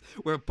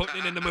 We're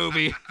putting it in the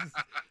movie.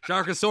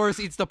 Sharkasaurus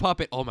eats the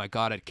puppet. Oh my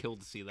god, I'd kill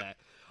to see that.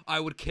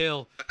 I would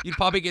kill. You'd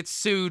probably get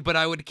sued, but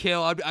I would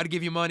kill. I'd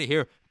give you money.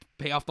 Here,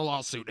 pay off the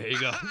lawsuit. There you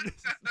go.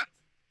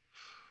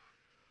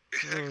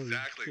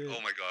 Exactly.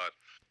 Oh my god.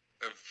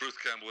 If Bruce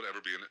Campbell would ever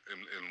be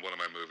in one of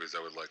my movies,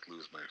 I would like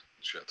lose my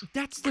shit.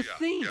 That's the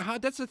thing. Yeah.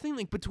 That's the thing.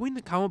 Like between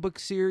the comic book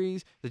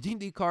series, the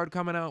D&D card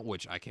coming out,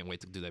 which I can't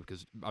wait to do that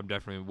because I'm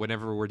definitely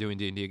whenever we're doing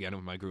D&D again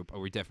with my group,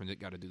 we definitely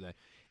got to do that.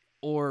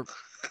 Or,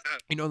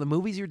 you know, the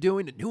movies you're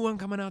doing, the new one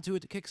coming out too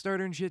at the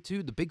Kickstarter and shit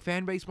too, the big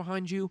fan base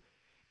behind you,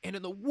 and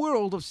in the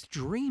world of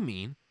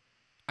streaming,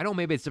 I know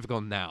maybe it's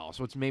difficult now,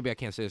 so maybe I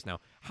can't say this now.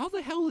 How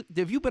the hell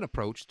have you been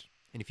approached?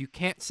 And if you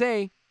can't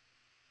say,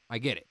 I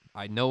get it.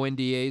 I know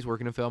NDAs,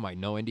 working in film, I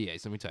know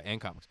NDAs, let me tell you, and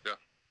comics. Yeah.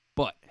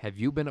 But have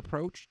you been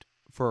approached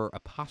for a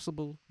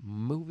possible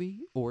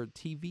movie or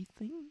TV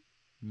thing?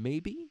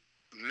 Maybe?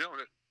 No,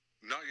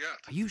 not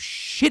yet. Are you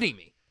shitting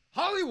me?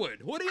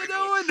 Hollywood, what are you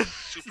doing? It's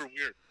super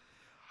weird.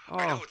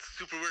 I know, it's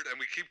super weird, and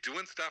we keep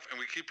doing stuff, and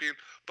we keep being...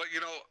 But, you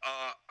know,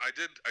 I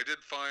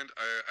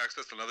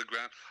accessed another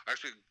grant. I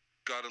actually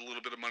got a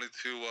little bit of money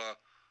to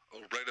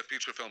write a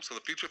feature film. So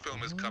the feature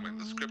film is coming.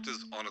 The script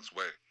is on its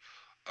way.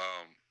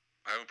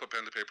 I haven't put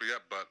pen to paper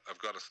yet, but I've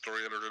got a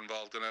story editor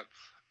involved in it,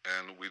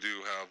 and we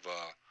do have,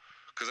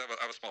 because I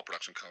have a small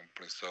production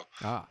company, so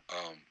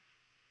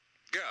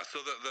so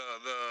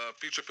the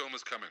feature film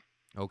is coming.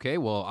 Okay,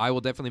 well, I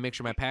will definitely make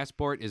sure my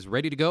passport is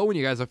ready to go when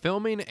you guys are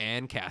filming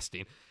and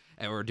casting,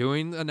 and we're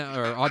doing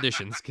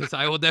auditions, because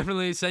I will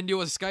definitely send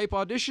you a Skype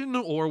audition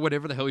or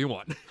whatever the hell you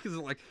want. Because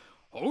I'm like,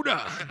 hold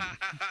on.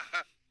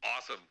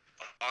 Awesome.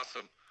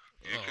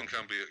 You can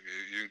come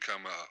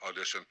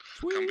audition.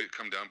 Sweet.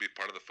 Come down, be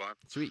part of the fun.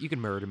 Sweet, you can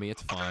murder me.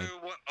 It's fine.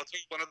 I'll tell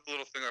you one other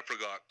little thing I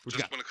forgot.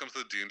 When it comes to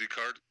the D&D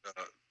card,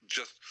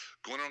 just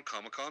going around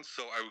Comic-Con.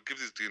 So I would give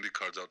these D&D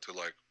cards out to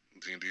like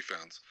D&D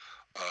fans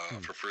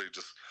for free.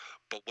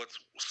 But what's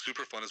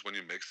super fun is when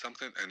you make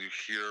something and you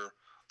hear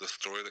the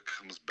story that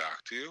comes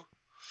back to you.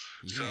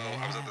 Yes. So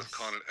I was at this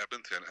con in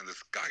Edmonton, and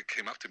this guy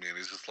came up to me, and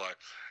he's just like,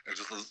 and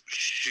just this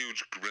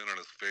huge grin on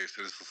his face,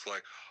 and he's just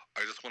like,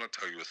 I just want to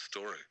tell you a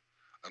story.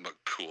 I'm like,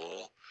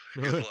 cool.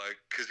 He's like,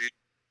 because he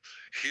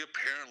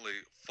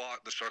apparently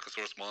fought the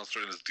Sharkasaurus monster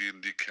in his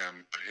D&D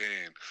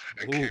campaign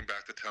and came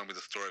back to tell me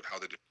the story of how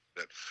they did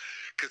it.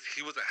 Because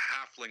he was a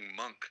halfling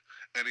monk,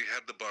 and he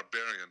had the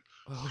barbarian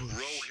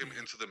throw him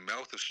into the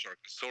mouth of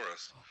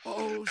Sharkasaurus.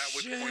 At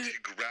which point he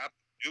grabbed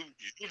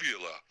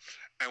uvula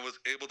and was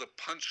able to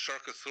punch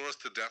Sharkasaurus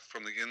to death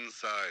from the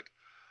inside.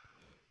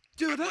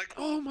 Dude,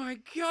 oh my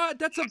god,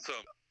 that's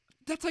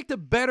like the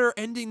better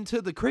ending to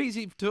the Woody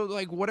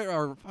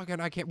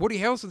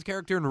Harrelson's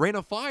character in Reign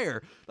of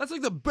Fire. That's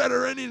like the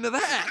better ending to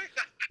that.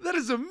 That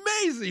is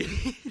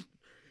amazing.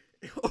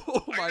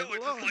 Oh I my know,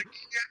 it's just lord. like,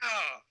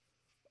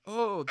 yeah.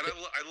 Oh, And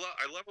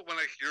I love it when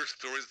I hear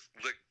stories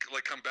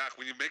like come back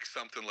when you make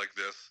something like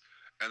this,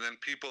 and then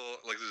people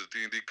like there's a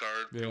D&D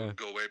card people yeah. can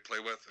go away play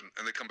with,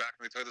 and they come back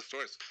and they tell you the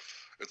stories.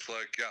 It's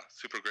like yeah,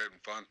 super great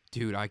and fun.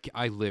 Dude,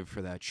 I live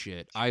for that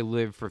shit. I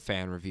live for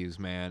fan reviews,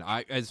 man.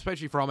 I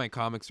especially for all my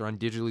comics are on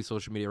digitally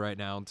social media right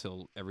now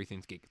until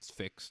everything gets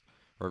fixed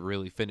or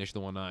really finished the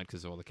one night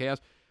because of all the chaos.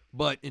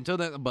 But until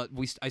then,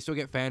 I still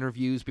get fan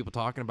reviews, people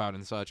talking about it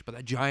and such. But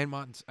that giant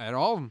monster at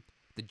all of them,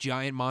 the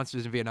giant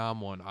monsters in Vietnam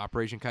one,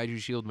 Operation Kaiju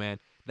Shield, man,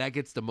 that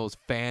gets the most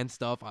fan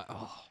stuff. Like the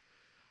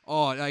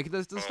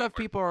Oh stuff my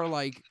people are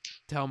like,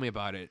 tell me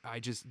about it. I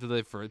just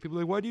live for it. People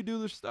are like, why do you do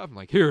this stuff? I'm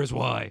like, here's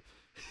why.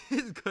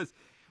 Because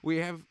we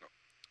have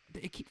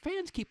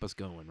fans keep us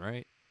going,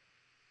 right?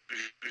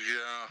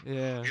 yeah.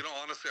 Yeah. You know,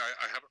 honestly,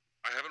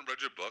 I haven't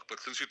read your book, but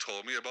since you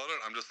told me about it,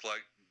 I'm just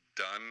like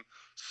done,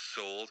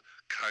 sold.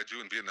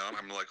 Kaiju in Vietnam,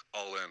 I'm like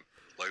all in.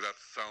 Like that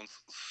sounds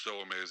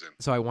so amazing.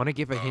 So I want to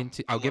give a hint.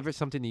 I I'll love. give it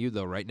something to you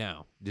though right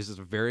now. This is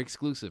very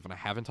exclusive, and I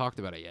haven't talked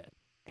about it yet,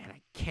 and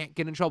I can't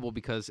get in trouble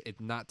because it's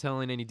not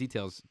telling any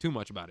details too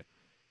much about it.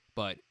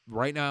 But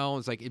right now,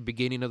 it's like the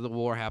beginning of the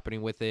war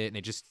happening with it, and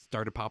it just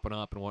started popping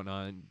up and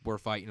whatnot. And we're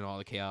fighting and all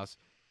the chaos.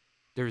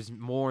 There's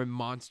more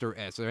monster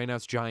s. So right now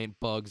it's giant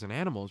bugs and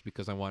animals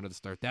because I wanted to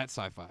start that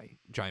sci-fi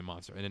giant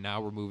monster, and then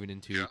now we're moving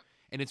into, Yeah.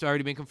 and it's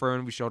already been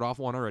confirmed. We showed off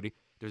one already.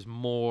 There's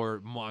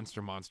more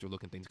monster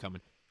looking things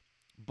coming,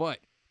 but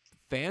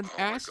fans Oh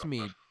my asked god.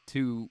 me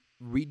to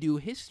redo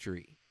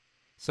history,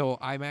 so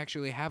I'm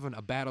actually having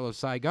a Battle of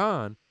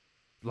Saigon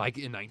like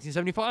in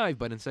 1975,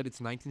 but instead it's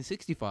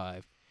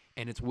 1965.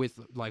 And it's with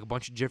like a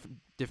bunch of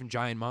different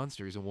giant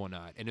monsters and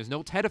whatnot. And there's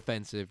no Tet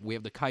offensive. We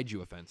have the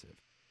Kaiju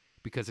offensive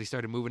because they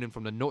started moving in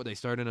from the north. They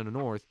started in the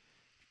north.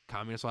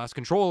 Communists lost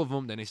control of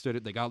them. Then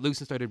they got loose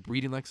and started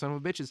breeding like son of a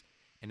bitches,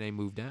 and they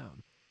moved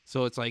down.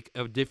 So it's like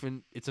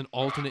it's an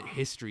alternate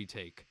history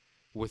take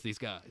with these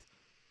guys.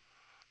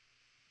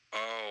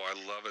 Oh, I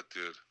love it,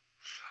 dude.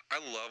 I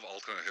love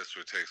alternate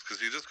history takes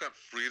because you just got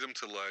freedom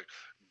to like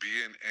be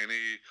in any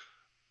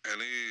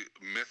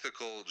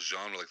mythical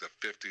genre like the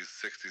 50s,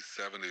 60s,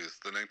 70s,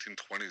 the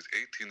 1920s,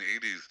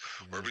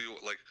 1880s, wherever you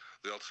like.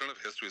 The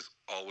alternative history is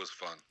always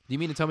fun. Do you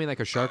mean to tell me like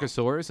a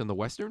Sharkasaurus in the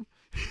Western?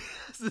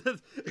 Is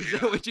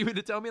that what you mean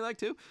to tell me like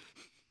too?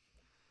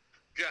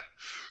 Yeah,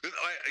 you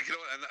know,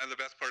 and the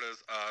best part is,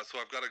 so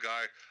I've got a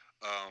guy.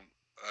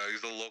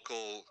 He's a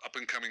local up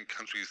and coming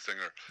country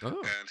singer, Oh.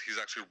 and he's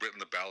actually written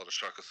the Ballad of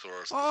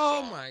Sharkasaurus.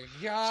 Oh Song. my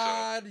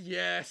God!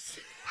 Yes.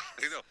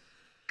 You know,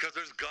 because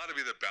there's got to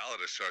be the Ballad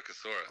of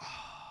Sharkasaurus.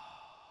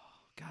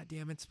 God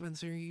damn it,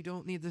 Spencer! You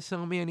don't need to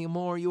sell me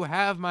anymore. You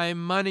have my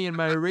money and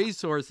my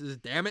resources.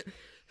 Damn it!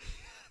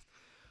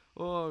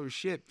 Oh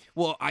shit!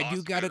 Well, I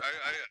do got it.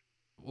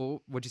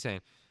 Well, what you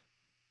saying?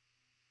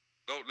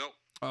 No.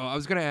 Oh, I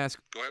was gonna ask.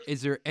 Go ahead.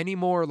 Is there any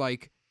more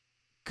like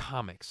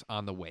comics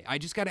on the way? I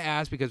just gotta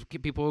ask because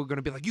people are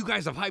gonna be like, "You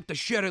guys have hyped the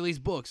shit out of these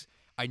books."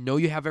 I know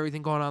you have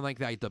everything going on like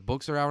that. The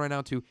books are out right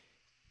now too.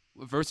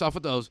 First off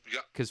with those,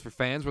 because for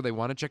fans where they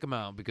want to check them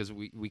out, because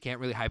we can't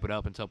really hype it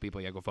up and tell people,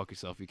 yeah, go fuck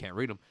yourself, you can't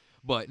read them.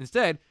 But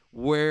instead,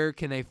 where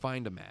can they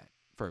find them at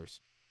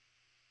first?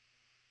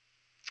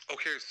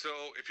 Okay, so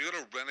if you go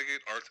to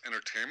Renegade Arts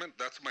Entertainment,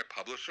 that's my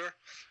publisher.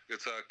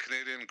 It's a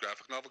Canadian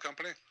graphic novel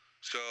company.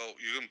 So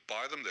you can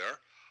buy them there.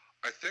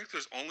 I think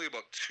there's only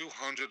about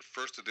 200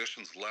 first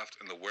editions left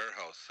in the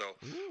warehouse. So,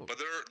 Ooh. but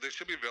they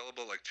should be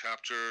available like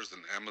Chapters and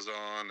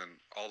Amazon and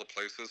all the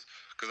places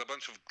because a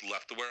bunch have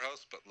left the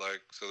warehouse. But like,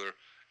 so they're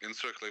in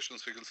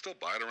circulation, so you can still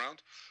buy it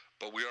around.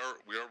 But we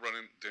are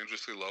running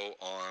dangerously low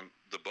on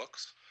the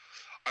books.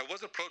 I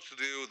was approached to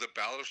do the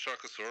Ballad of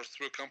Sharkasaurus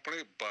through a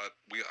company, but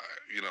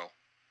you know,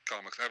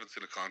 comics. I haven't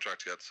seen a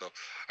contract yet, so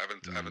I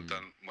haven't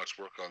done much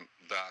work on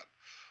that.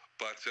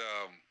 But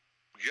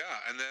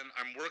yeah, and then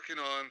I'm working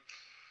on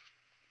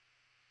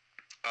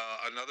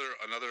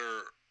another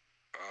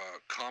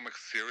comic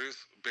series,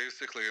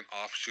 basically an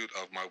offshoot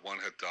of my One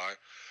Hit Die.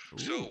 Ooh.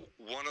 So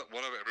one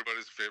of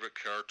everybody's favorite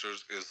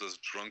characters is this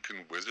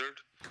drunken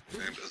wizard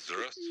named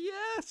Azurus.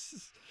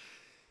 Yes.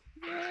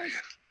 Yes.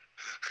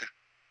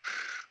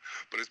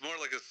 But he's more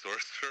like a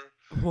sorcerer.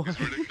 What? He's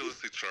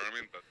ridiculously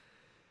charming, but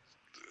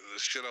the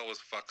shit always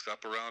fucks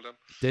up around him.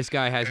 This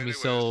guy has me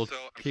sold. So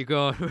Keep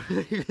going.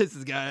 This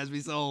guy has me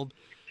sold.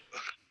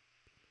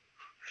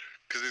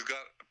 Because he's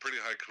got pretty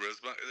high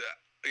charisma.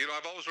 You know,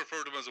 I've always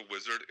referred to him as a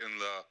wizard in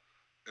the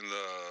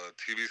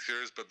TV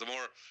series, but the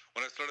more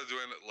when I started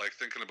doing it, like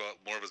thinking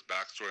about more of his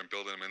backstory and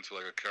building him into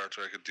like a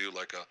character I could do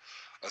like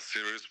a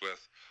series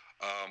with,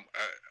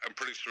 I'm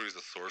pretty sure he's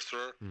a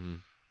sorcerer. Mm-hmm.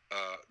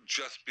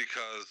 Just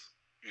because,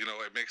 you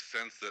know, it makes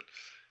sense that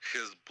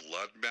his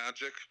blood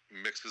magic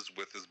mixes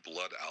with his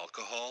blood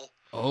alcohol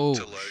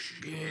to like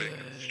make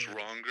him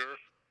stronger,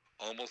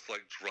 almost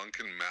like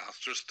drunken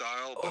master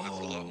style, but it's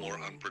a lot more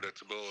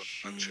unpredictable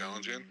and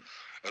unchallenging,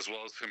 as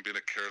well as him being a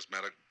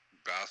charismatic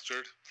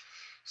bastard.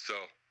 So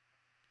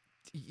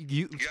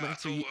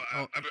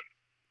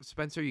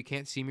Spencer, you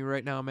can't see me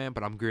right now, man,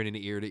 but I'm grinning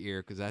ear to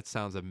ear because that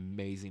sounds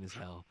amazing as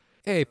hell.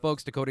 Hey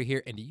folks, Dakota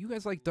here, and do you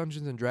guys like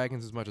Dungeons and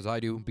Dragons as much as I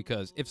do?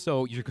 Because if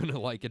so, you're gonna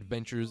like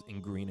Adventures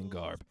in Green and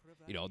Garb.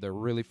 You know, they're a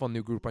really fun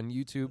new group on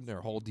YouTube, they're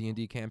a whole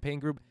D&D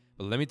campaign group,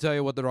 but let me tell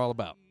you what they're all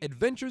about.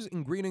 Adventures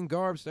in Green and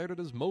Garb started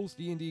as most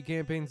D&D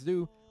campaigns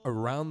do,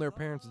 around their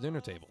parents'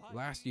 dinner table.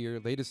 Last year,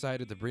 they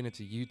decided to bring it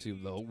to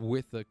YouTube though,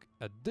 with the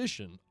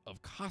addition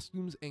of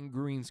costumes and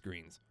green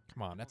screens.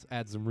 Come on, that's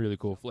adds some really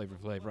cool flavor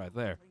right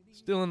there.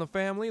 Still in the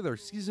family, their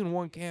Season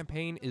 1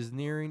 campaign is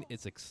nearing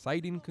its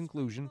exciting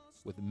conclusion,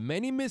 with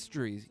many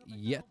mysteries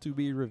yet to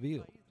be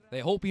revealed.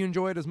 They hope you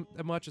enjoy it as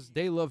much as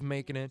they love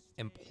making it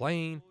and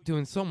playing,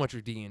 doing so much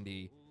of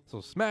D&D.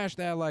 So smash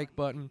that like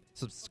button,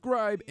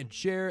 subscribe and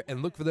share,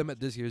 and look for them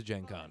at this year's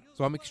Gen Con.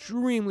 So I'm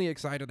extremely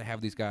excited to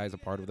have these guys a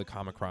part of the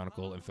Comic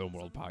Chronicle and Film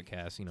World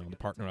podcast, you know, to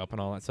partner up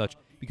and all that such,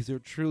 because they're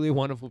truly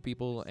wonderful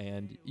people,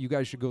 and you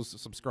guys should go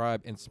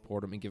subscribe and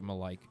support them and give them a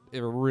like.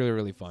 They're really,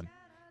 really fun.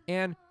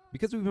 And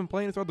because we've been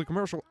playing it throughout the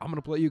commercial, I'm going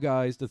to play you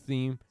guys the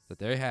theme that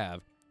they have.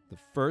 The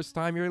first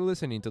time you're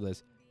listening to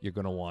this, you're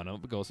going to want to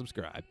go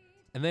subscribe.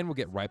 And then we'll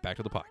get right back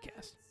to the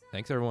podcast.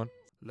 Thanks, everyone.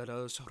 Let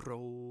us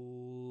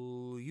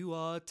roll you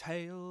a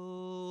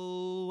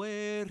tale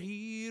where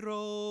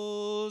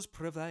heroes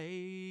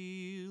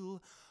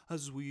prevail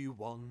as we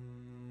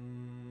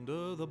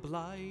wander the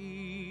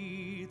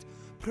blight,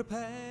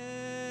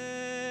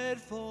 prepared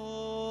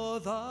for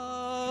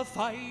the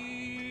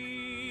fight.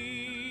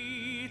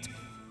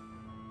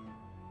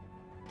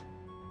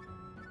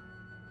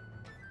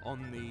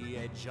 On the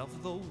edge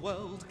of the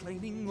world,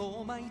 claiming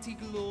almighty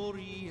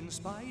glory, in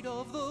spite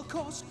of the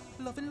cost,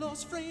 love and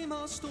loss frame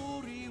our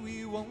story.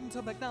 We won't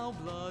turn back now,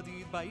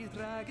 bloodied by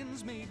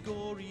dragons made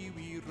gory.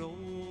 We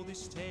roll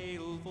this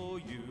tale for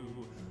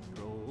you,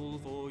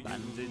 roll for you.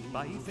 Banded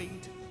by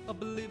fate,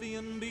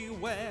 oblivion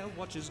beware,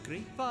 watches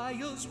great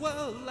fires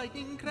whirl,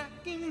 lightning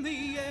cracking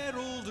the air,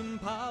 olden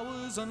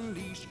powers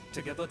unleashed,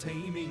 together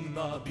taming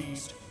the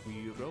beast.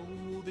 We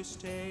roll this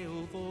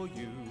tale for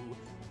you,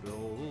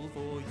 roll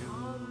for you.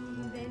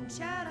 Come then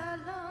chat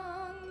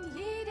along,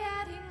 ye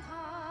daring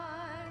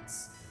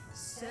hearts,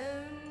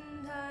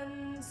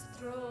 Stonehun's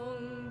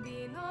throng,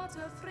 be not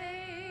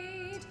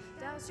afraid,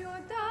 douse your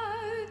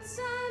doubts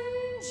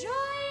and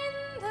join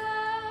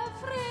the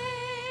fray.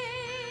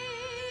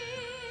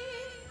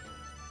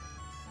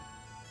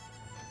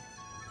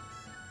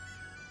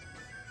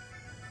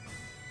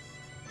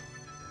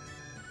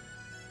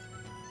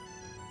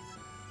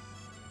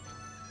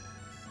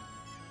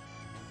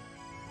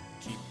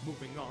 Keep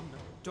moving on,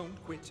 don't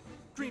quit.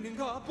 Green and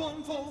Garb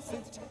won't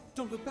forfeit.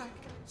 Don't look back,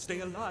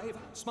 stay alive,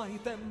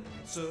 smite them,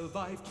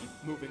 survive. Keep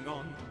moving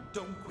on,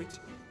 don't quit.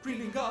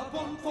 Green and Garb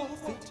won't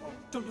forfeit.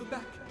 Don't look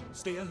back,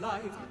 stay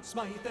alive,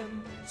 smite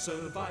them,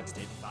 survive.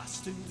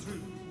 Steadfast and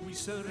true, we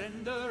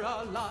surrender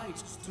our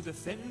lives to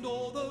defend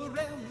all the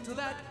realm till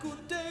that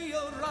good day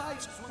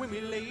arrives. When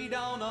we lay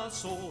down our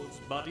swords,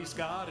 body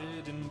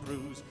scarred and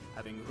bruised,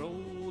 having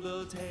rolled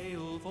a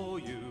tale for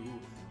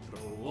you.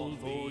 Roll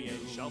for the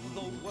edge of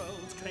the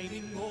world,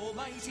 claiming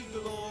almighty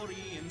glory,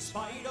 in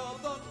spite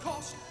of the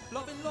cost,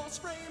 love and loss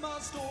frame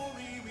our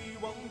story. We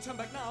won't turn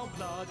back now,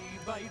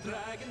 bloodied by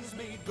dragons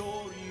made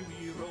gory.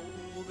 We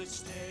roll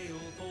this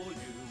tale for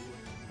you,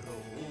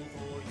 roll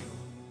for you.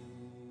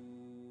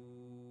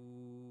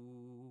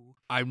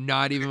 I'm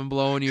not even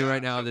blowing you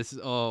right now. This is,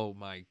 oh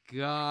my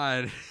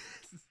God.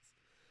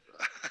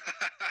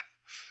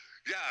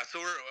 Yeah, so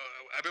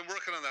I've been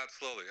working on that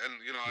slowly, and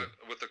you know,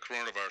 with the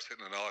coronavirus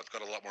hitting and all, I've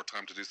got a lot more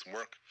time to do some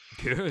work.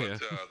 Yeah. But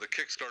the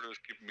Kickstarter is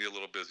keeping me a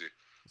little busy,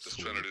 just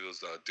trying to do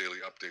those daily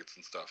updates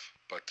and stuff.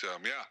 But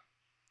yeah.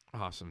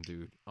 Awesome,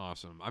 dude.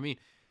 Awesome. I mean,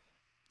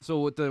 so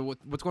with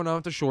what's going on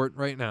with the short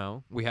right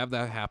now, we have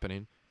that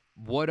happening.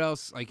 What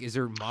else? Like, is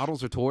there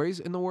models or toys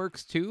in the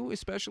works too?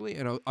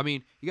 Especially, I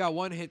mean, you got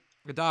one hit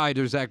died.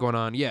 There's that going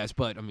on, yes.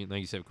 But I mean,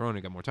 like you said,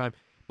 Corona got more time.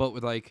 But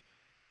with like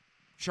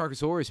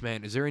Sharkasaurus,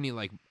 man, is there any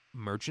like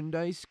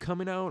merchandise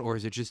coming out, or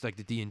is it just like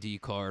the D&D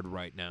card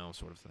right now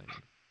sort of thing?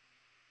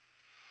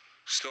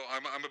 So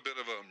I'm a bit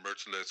of a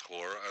merchandise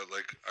whore.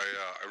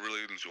 I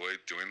really enjoy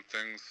doing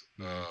things,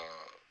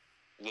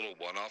 little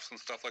one-offs and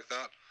stuff like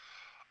that.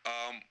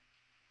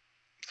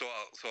 So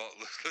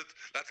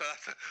that's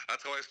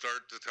how I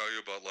start to tell you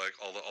about like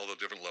all the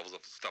different levels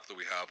of stuff that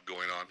we have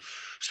going on.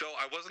 So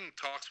I was in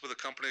talks with a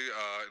company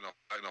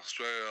in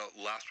Australia,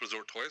 Last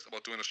Resort Toys,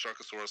 about doing a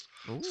Sharkasaurus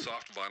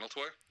soft vinyl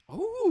toy.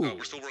 Oh,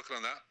 we're still working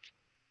on that.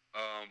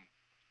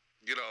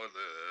 You know,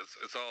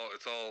 it's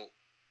all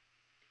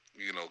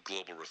you know,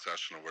 global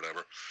recession or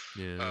whatever.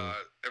 Yeah.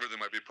 Everything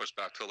might be pushed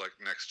back till like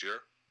next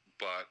year,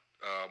 but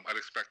I'd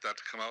expect that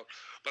to come out.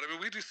 But I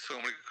mean, we do so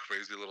many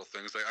crazy little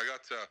things. Like I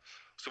got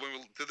so when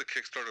we did the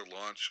Kickstarter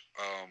launch,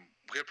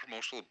 we had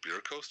promotional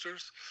beer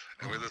coasters,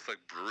 and we had this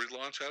like brewery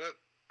launch at it.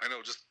 I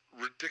know, just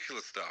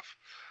ridiculous stuff.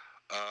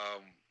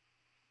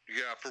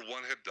 Yeah, for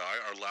One Hit Die,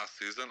 our last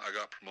season, I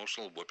got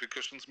promotional whoopee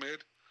cushions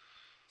made.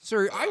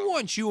 Sir, I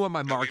want you on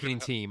my marketing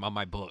team on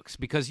my books,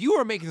 because you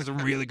are making some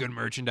really good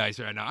merchandise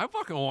right now. I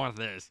fucking want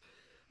this.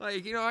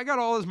 Like, I got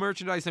all this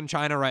merchandise in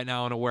China right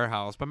now in a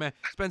warehouse, but man,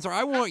 Spencer,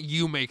 I want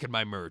you making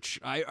my merch.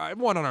 I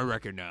want it on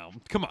record now.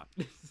 Come on.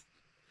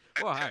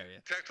 Well,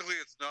 technically,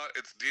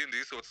 it's D&D,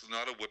 so it's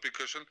not a whoopee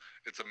cushion.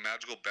 It's a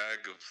magical bag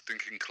of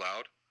stinking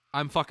cloud.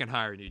 I'm fucking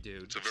hiring you,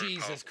 dude. It's a very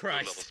Jesus powerful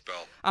level Christ.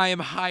 spell. I am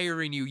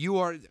hiring you. You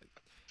are...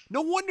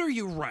 No wonder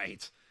you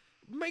write.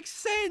 Makes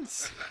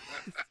sense.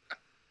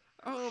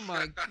 Oh,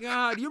 my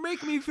God. You're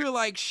making me feel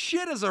like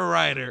shit as a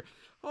writer.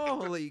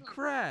 Holy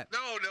crap. No.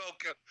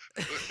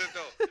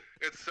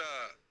 It's,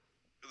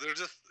 they're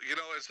just,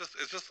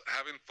 it's just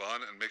having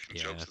fun and making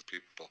jokes with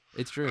people.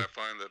 It's true. And I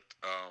find that,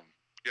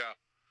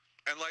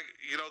 and like,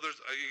 there's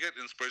you get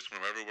inspiration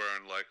from everywhere,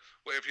 and like,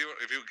 well, if you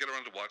get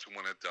around to watching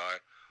One It Die,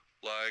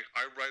 like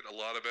I write a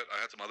lot of it. I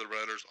had some other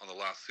writers on the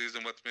last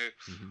season with me,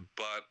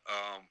 but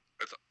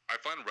I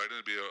find writing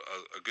to be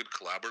a good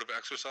collaborative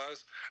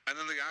exercise, and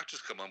then the actors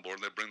come on board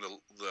and they bring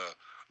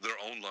their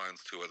own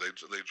lines to it.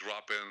 They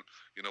drop in,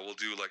 we'll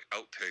do like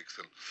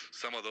outtakes, and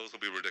some of those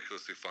will be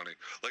ridiculously funny.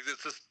 Like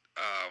it's just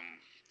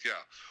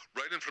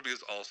writing for me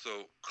is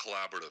also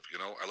collaborative.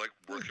 I like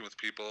working with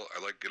people.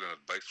 I like getting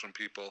advice from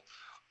people.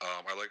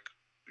 I like,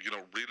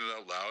 reading it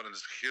out loud and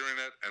just hearing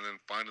it and then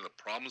finding the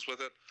problems with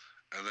it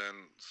and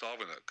then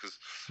solving it. Because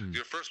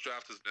your first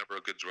draft is never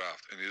a good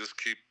draft, and you just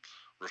keep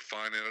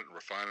refining it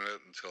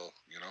until,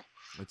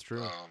 It's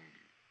true.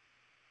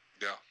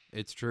 Yeah.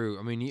 It's true.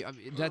 I mean,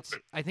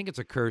 I think it's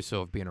a curse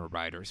of being a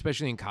writer,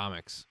 especially in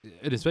comics,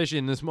 and especially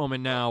in this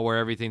moment now where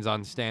everything's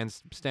on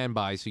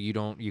standby, so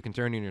you can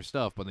turn in your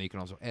stuff, but then you can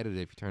also edit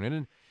it if you turn it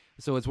in.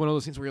 So it's one of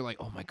those things where you're like,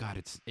 oh my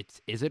God,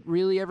 is it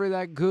really ever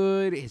that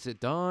good? Is it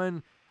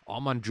done? Oh,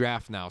 I'm on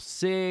draft now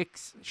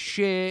 6.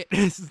 Shit.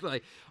 It's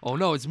like, oh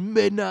no, it's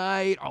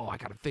midnight. Oh, I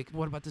gotta fix.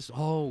 What about this?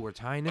 Oh, we're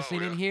tying this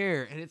in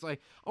here, and it's like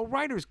a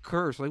writer's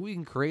curse. Like we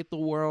can create the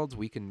worlds,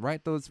 we can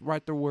write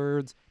the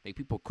words, make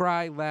people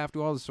cry, laugh,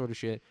 do all this sort of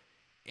shit,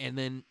 and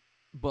then,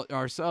 but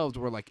ourselves,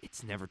 we're like,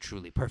 it's never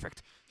truly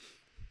perfect.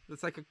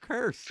 It's like a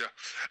curse. Yeah,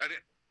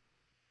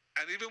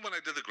 and even when I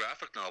did the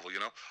graphic novel,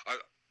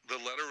 the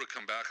letter would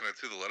come back, and I'd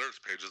see the letters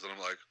pages, and I'm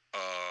like,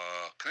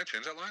 can I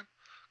change that line?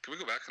 Can we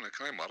go back and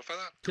can I modify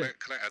that?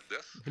 Can I add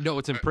this? No,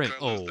 it's in print.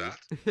 Can I lose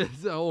that?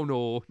 Oh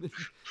no.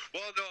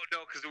 Well,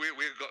 no, because we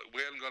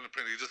hadn't gone to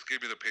print. He just gave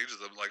me the pages.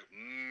 I'm like,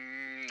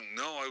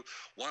 no, I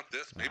want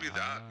this, maybe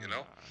that.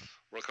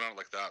 Working on it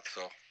like that.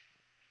 So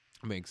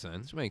makes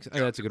sense.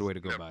 That's a good way to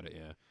go about it.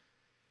 Yeah.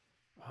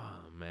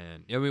 Oh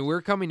man. I mean,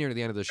 we're coming near to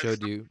the end of the show.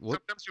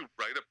 Sometimes you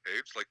write a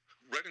page. Like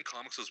writing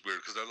comics is weird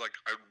because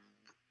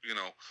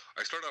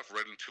I started off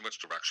writing too much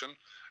direction,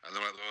 and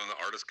then when the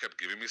artist kept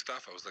giving me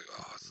stuff, I was like,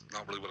 oh, it's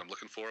not really what I'm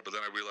looking for. But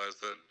then I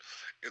realized that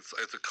it's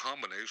a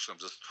combination of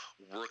just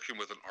working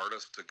with an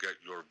artist to get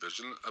your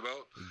vision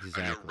about,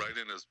 and your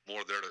writing is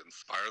more there to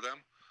inspire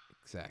them.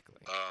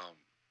 Exactly.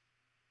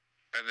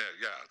 And then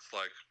it's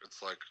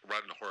like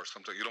riding a horse.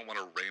 Sometimes you don't want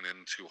to rein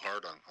in too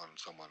hard on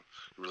someone.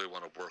 You really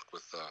want to work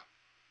with them.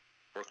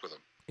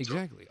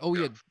 Exactly.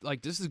 So,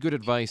 like this is good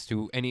advice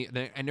to any,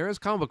 and there is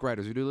comic book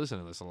writers who do listen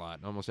to this a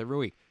lot, almost every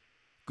week.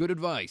 Good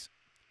advice.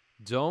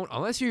 Don't,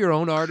 unless you're your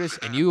own artist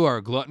and you are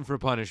a glutton for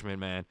punishment,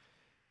 man,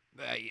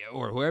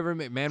 or whoever,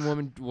 man,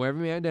 woman,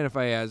 whoever you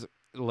identify as,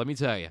 let me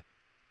tell you,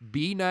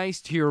 be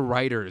nice to your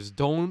writers.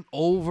 Don't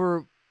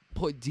over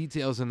put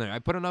details in there. I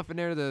put enough in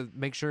there to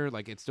make sure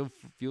like it still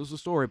fuels the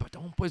story, but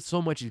don't put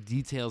so much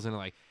details in,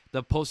 like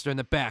the poster in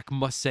the back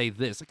must say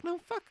this. Like, no,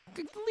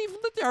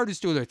 let the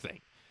artists do their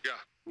thing. Yeah.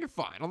 You're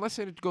fine, unless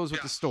it goes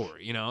with the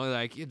story,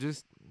 like, you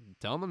just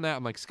tell them that.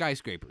 I'm like,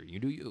 skyscraper, you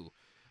do you.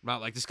 I'm not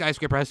like, the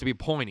skyscraper has to be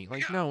pointy.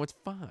 Like, no, it's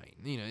fine.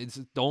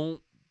 It's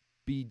don't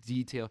be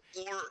detailed.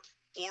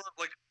 Or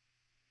like,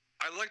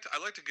 I like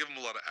to give them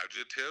a lot of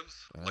adjectives,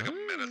 like a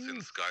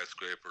menacing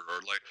skyscraper,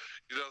 or like,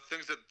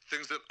 things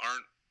that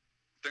aren't,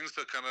 things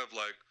that kind of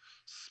like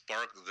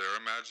spark their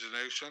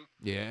imagination.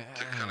 Yeah.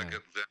 To kind of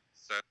get them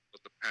set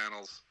with the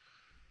panels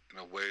in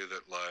a way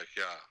that like,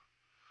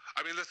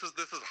 I mean, this is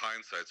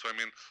hindsight. So I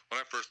mean, when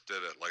I first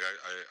did it, like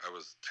I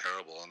was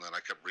terrible, and then I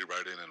kept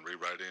rewriting, and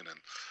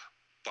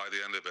by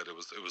the end of it, it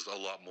was a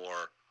lot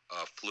more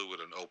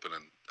fluid and open,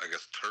 and I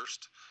guess terse,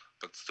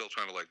 but still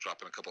trying to like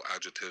drop in a couple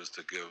adjectives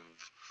to give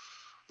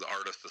the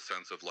artist a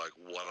sense of like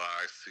what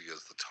I see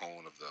as the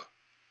tone of the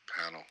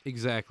panel.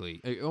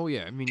 Exactly. Oh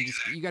yeah. I mean,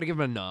 you got to give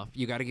them enough.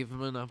 You got to give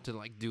them enough to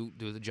like do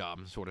the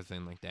job, sort of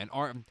thing like that.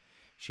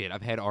 Shit,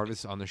 I've had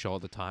artists on the show all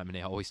the time, and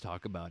they always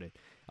talk about it.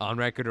 On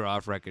record or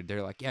off record,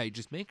 they're like, yeah, you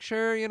just make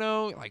sure,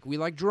 like we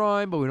like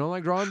drawing, but we don't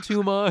like drawing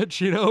too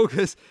much,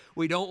 because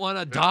we don't want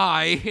to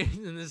die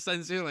in the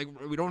sense here, like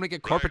we don't want to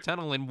get carpal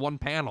tunnel in one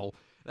panel.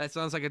 That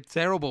sounds like a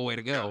terrible way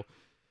to go.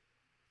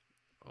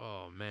 Yeah.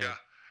 Oh man. Yeah,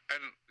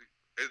 and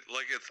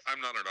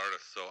I'm not an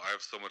artist, so I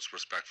have so much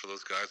respect for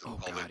those guys and all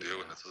they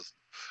do, and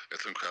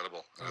it's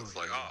incredible. And it's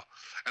like,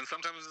 and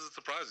sometimes it's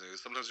surprising.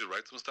 Sometimes you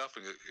write some stuff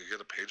and you get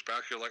a page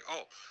back, you're like,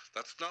 oh,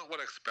 that's not what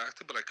I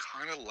expected, but I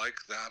kind of like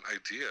that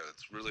idea.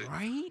 It's really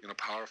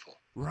powerful.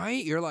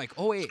 Right? You're like,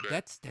 oh wait,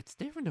 that's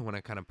different than what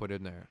I kind of put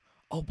in there.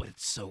 Oh, but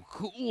it's so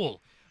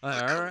cool. All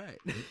right.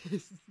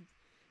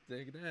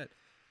 take that.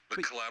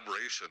 The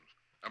collaboration.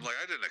 I'm like,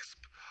 I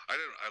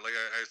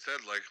said,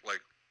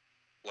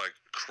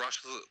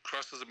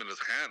 crushes him in his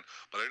hand,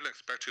 but I didn't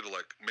expect you to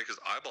like make his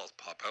eyeballs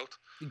pop out.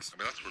 I mean,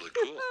 that's really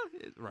cool.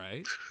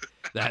 Right.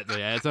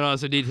 That's an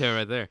awesome detail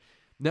right there.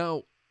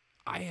 Now,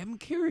 I am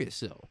curious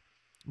though,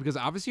 because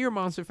obviously you're a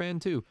monster fan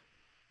too.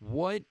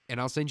 What?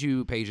 And I'll send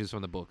you pages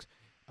from the books.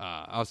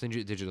 I'll send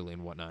you it digitally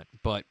and whatnot.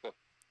 But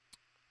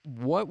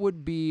what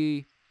would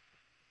be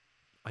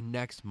a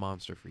next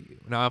monster for you?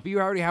 Now, if you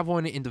already have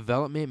one in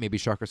development, maybe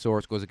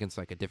Sharkasaurus goes against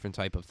like a different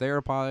type of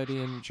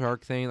theropodian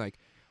shark thing. Like,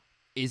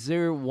 is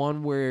there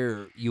one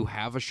where you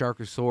have a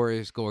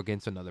Sharkasaurus go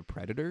against another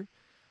predator,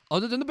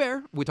 other than the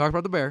bear? We talked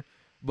about the bear,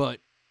 but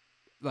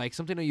like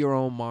something of your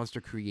own monster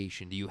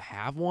creation. Do you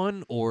have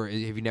one, or have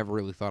you never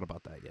really thought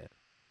about that yet?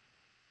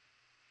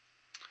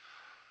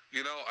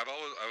 You know, I've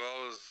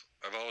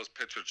always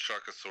pictured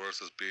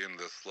Sharkasaurus as being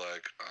this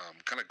like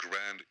kind of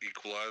grand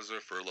equalizer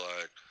for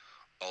like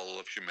all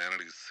of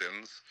humanity's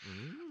sins.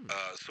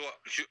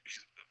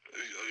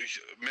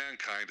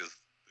 Mankind is,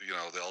 you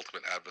know, the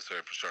ultimate adversary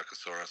for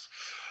Sharkasaurus.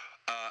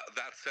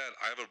 That said,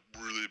 I have a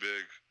really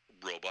big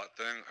robot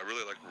thing. I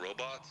really like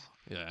robots.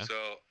 Yeah.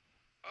 So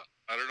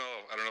I don't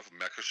know if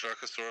Mecha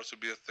Sharkasaurus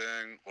would be a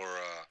thing or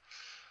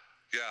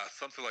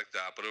something like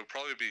that. But it would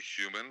probably be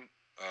human.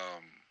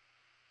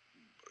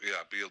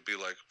 Be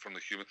like from the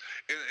human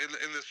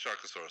in this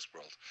Sharkasaurus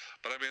world.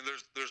 But I mean,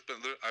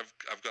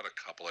 I've got a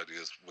couple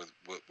ideas with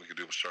what we could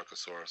do with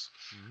Sharkasaurus,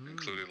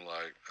 including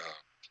like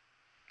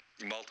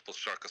multiple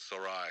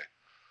Sharkasauri,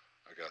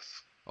 I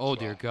guess. Oh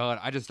dear God!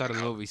 I just thought of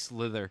the movie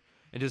Slither,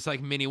 and just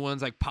like mini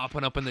ones like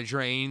popping up in the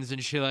drains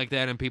and shit like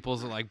that, in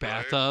people's like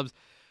bathtubs.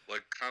 Right?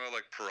 Like kind of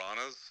like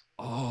piranhas.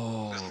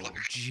 Oh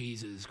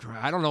Jesus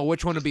Christ! I don't know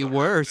which one would be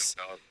worse.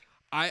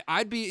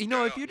 I'd be, you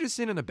know, if you're just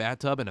sitting in a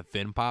bathtub and a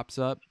fin pops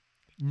up.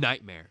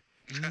 Nightmare.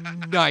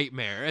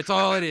 That's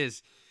all it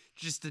is.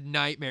 Just a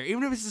nightmare.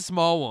 Even if it's a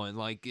small one,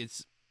 like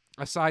it's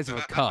a size of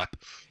a cup.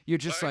 You're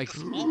just like... The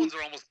small ones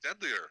are almost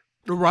deadlier.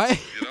 Right?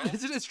 You know?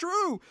 It's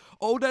true.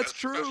 Oh, that's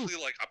true.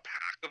 Especially like a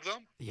pack of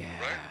them. Yeah.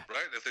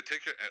 Right? If they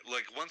take your...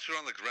 Like once you're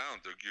on the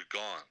ground, you're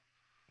gone.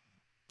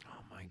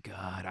 Oh my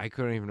God. I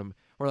couldn't even...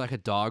 Or like a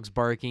dog's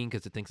barking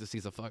because it thinks it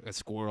sees a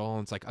squirrel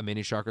and it's like a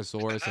mini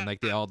Sharkasaurus and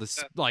like they all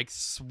just like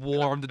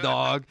swarm the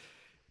dog.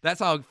 That's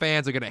how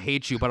fans are going to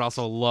hate you, but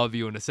also love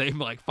you in the same,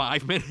 like,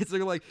 5 minutes.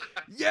 They're like,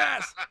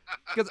 yes!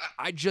 Because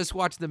I just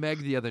watched The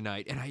Meg the other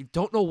night, and I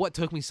don't know what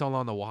took me so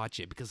long to watch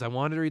it, because I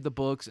wanted to read the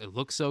books. It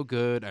looks so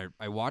good.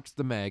 I watched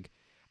The Meg,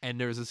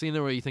 and there's a scene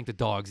there where you think the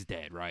dog's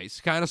dead, right?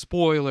 It's kind of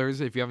spoilers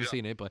if you haven't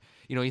seen it, but,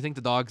 you know, you think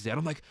the dog's dead.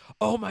 I'm like,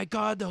 oh, my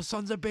God, those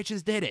sons of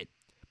bitches did it.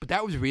 But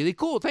that was really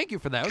cool. Thank you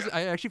for that.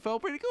 I actually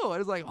felt pretty cool. I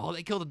was like, oh,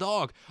 they killed a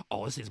dog.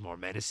 Oh, this is more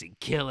menacing.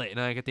 Kill it.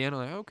 And at the end,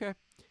 I'm like, okay.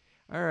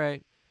 All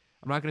right.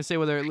 I'm not going to say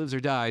whether it lives or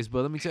dies,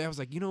 but let me tell you, I was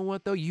like, you know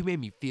what, though? You made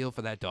me feel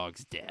for that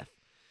dog's death.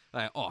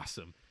 Like,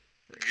 awesome.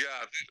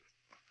 Yeah,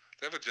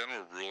 they have a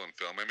general rule in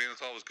film. I mean,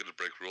 it's always good to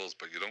break rules,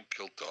 but you don't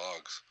kill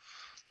dogs.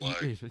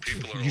 Like,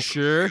 people are you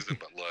sure? Season,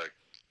 but like,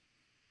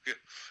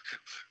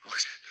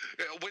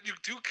 when you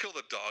do kill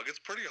the dog, it's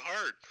pretty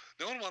hard.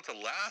 No one wants a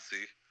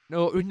lassie.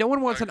 No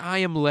one wants an I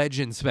Am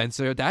Legend,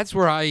 Spencer. That's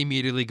where I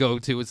immediately go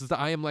to. It's just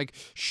I am like,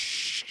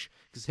 shh,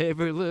 because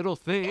every little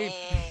thing.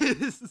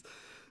 Oh.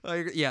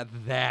 Like, yeah,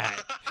 that.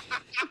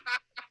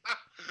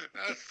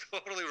 That's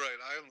totally right.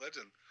 I Am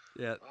Legend.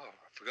 Yeah. Oh,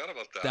 I forgot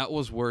about that. That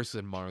was worse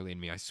than Marley and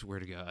Me, I swear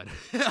to God.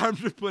 I'm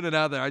just putting it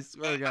out there, I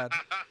swear to God.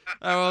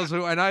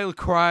 And I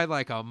cried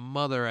like a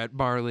mother at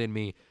Marley and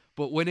Me.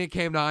 But when it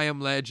came to I Am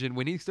Legend,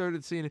 when he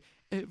started seeing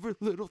every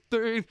little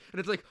thing, and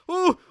it's like,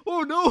 oh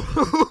no,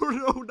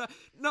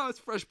 no, it's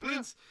Fresh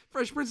Prince.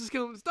 Fresh Prince is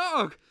killing his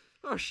dog.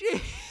 Oh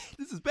shit,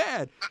 this is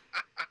bad.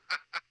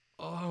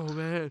 Oh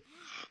man.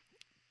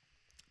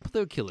 But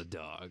they'll kill a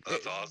dog.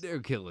 That's awesome. They'll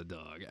kill a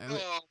dog.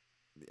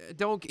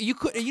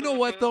 You know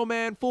what though,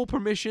 man? Full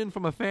permission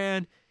from a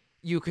fan.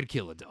 You could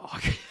kill a dog.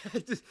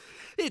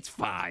 It's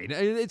fine.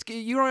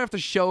 You don't have to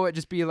show it.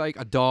 Just be like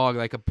a dog,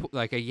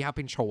 like a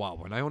yapping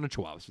chihuahua. And I own a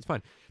chihuahua, so it's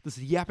fine. This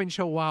yapping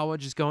chihuahua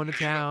just going to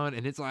town,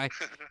 and it's like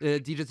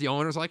the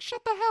owner's like,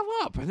 shut the hell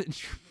up. And then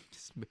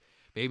just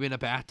maybe in a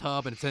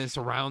bathtub, and it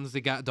surrounds the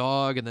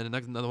dog, and then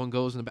another one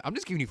goes in the. I'm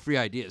just giving you free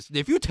ideas.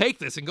 If you take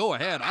this and go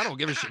ahead, I don't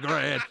give a shit. Go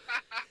ahead.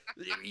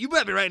 You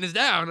better be writing this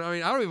down. I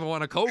mean, I don't even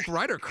want a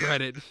co-writer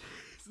credit.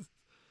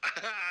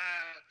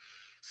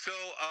 So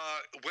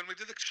when we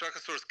did the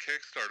Sharkasaurus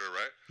Kickstarter,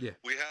 right? Yeah.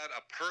 We had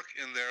a perk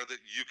in there that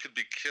you could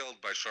be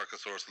killed by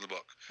Sharkasaurus in the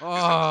book.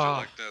 Oh.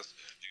 Like this,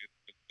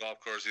 golf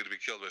course, you to be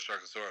killed by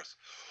Sharkasaurus.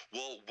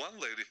 Well, one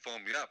lady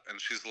phoned me up, and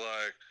she's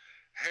like,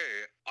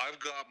 "Hey, I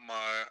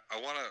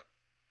want to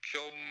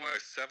kill my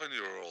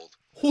 7-year-old.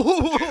 Do you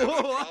have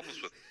any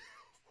problems with it?"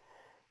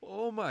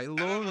 Oh my And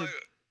lord!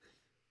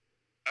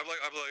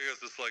 is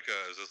this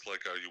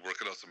like, are you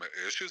working out some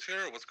issues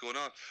here? Or what's going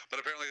on? But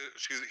apparently,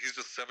 he's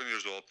just 7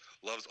 years old,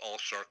 loves all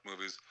shark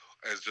movies,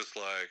 is just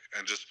like,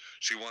 and just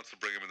she wants to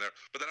bring him in there.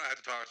 But then I had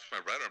to talk to my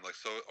writer. I'm like,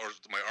 or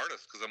my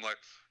artist, because I'm like,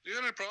 do you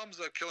have any problems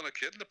killing a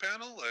kid in the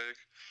panel? Like,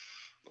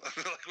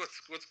 like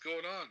what's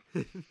going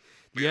on?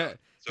 Yeah,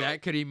 so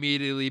that could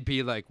immediately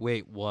be like,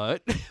 wait,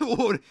 what?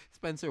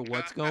 Spencer,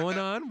 what's going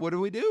on? What are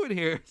we doing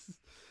here?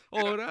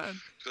 Hold on.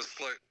 just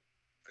like,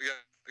 yeah.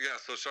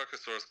 So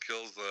Sharkasaurus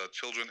kills the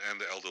children and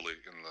the elderly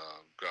in the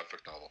graphic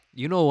novel.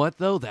 You know what,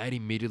 though? That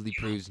immediately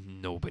proves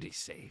nobody's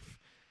safe.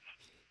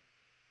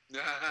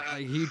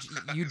 Like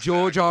you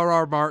George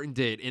R.R. Martin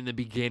did in the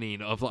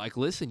beginning of like,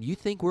 listen, you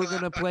think we're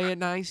gonna play it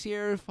nice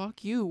here?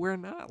 Fuck you, we're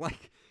not.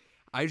 Like,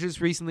 I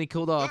just recently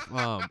killed off.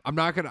 I'm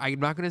not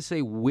gonna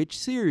say which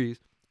series.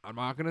 I'm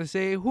not gonna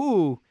say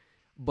who,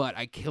 but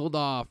I killed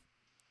off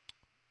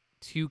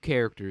 2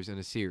 characters in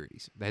a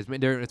series.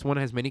 It's one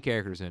that has many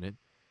characters in it.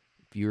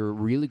 If you're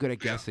really good at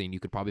guessing, you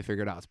could probably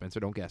figure it out. Spencer,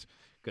 don't guess,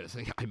 because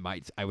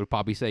I would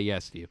probably say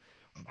yes to you,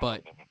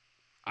 but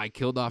I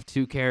killed off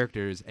 2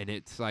 characters, and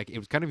it's like, it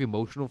was kind of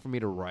emotional for me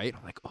to write.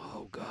 I'm like,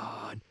 oh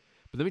god.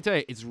 But let me tell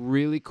you, it's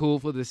really cool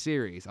for the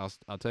series.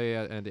 I'll tell you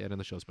at the end of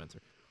the show, Spencer.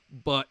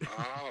 But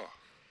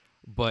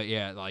but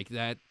yeah, like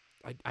that.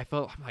 I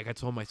felt like I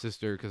told my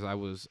sister, because I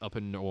was up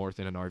in north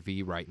in an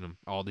RV writing them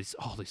all these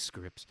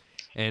scripts,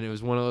 and it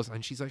was one of those.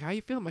 And she's like, "How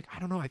you feel?" I'm like, "I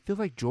don't know. I feel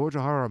like George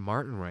R.R.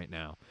 Martin right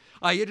now.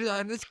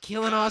 I'm just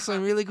killing off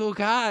some really cool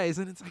guys."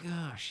 And it's like,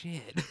 oh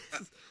shit,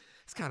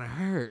 it's kind of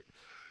hurt.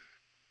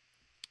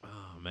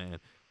 Oh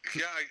man.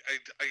 Yeah,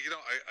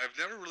 I've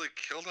never really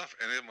killed off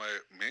any of my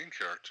main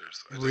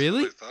characters. I just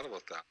Really? thought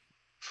about that.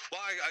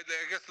 Well, I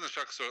guess in the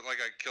Sharkasaurus, like,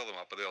 I kill them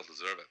up, but they all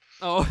deserve it.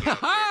 Oh,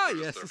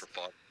 They're yes. there for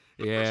fun.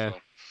 Yeah.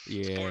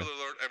 Yeah. Spoiler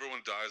alert: everyone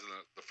dies in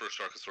the first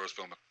Sharkasaurus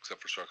film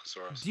except for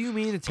Sharkasaurus. Do you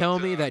mean to tell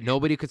me that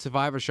nobody could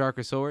survive a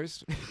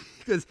Sharkasaurus?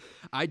 Because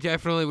I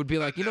definitely would be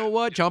like, you know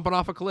what, jumping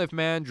off a cliff,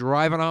 man,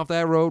 driving off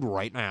that road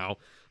right now.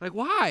 Like,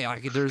 why?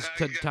 Like, there's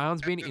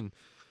towns being eaten.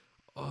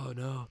 Oh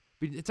no,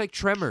 it's like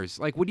Tremors.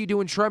 Like, what do you do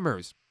in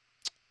Tremors?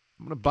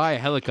 I'm gonna buy a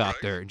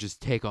helicopter and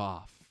just take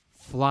off,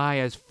 fly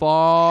as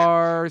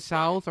far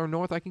south or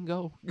north I can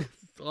go. That's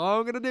all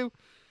I'm gonna do.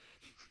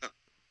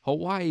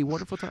 Hawaii,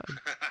 wonderful time.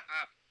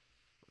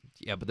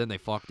 Yeah, but then they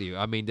fucked you.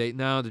 I mean,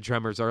 now the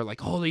Tremors are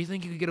like, oh, do you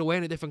think you could get away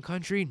in a different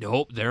country?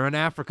 Nope, they're in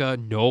Africa.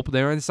 Nope,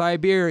 they're in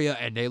Siberia,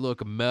 and they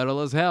look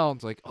metal as hell.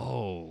 It's like,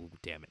 oh,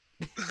 damn it.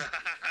 You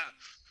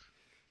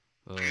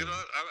know,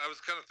 I was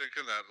kind of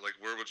thinking that, like,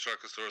 where would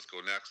Sharkasaurus go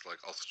next? Like,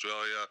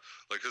 Australia?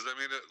 Like, because, I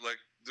mean,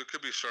 there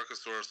could be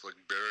Sharkasaurus, like,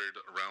 buried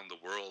around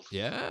the world.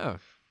 Yeah.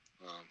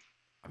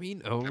 I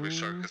mean, maybe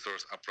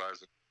Sharkasaurus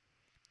uprising.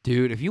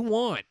 Dude, if you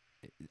want...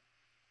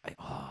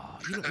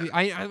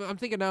 I'm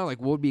thinking now, like,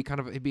 what would be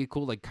it'd be a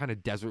cool, like, kind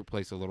of desert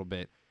place a little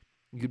bit.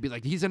 You could be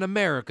like, he's in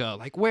America,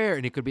 like, where?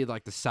 And it could be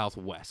like the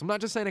Southwest. I'm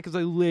not just saying it because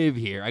I live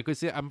here. I could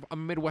say I'm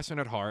Midwestern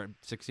at heart,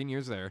 16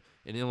 years there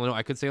in Illinois.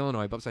 I could say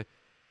Illinois, but I'm saying,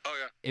 oh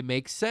yeah, it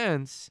makes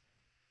sense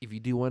if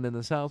you do one in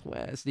the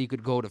Southwest. You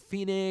could go to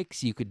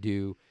Phoenix. You could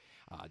do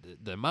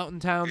the mountain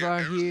towns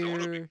out Arizona would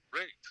be here.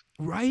 great.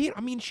 Right?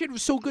 I mean, shit, it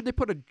was so good they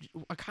put a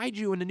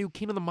kaiju in the new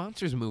King of the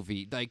Monsters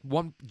movie. Like,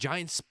 one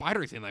giant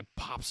spider thing like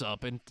pops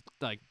up and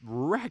like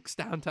wrecks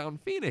downtown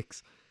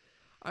Phoenix.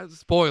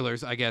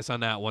 Spoilers, I guess,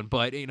 on that one,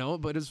 but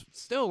but it's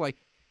still like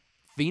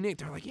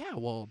Phoenix. They're like, yeah,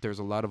 well, there's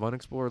a lot of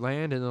unexplored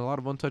land and a lot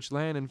of untouched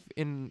land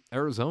in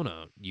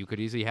Arizona. You could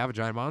easily have a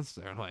giant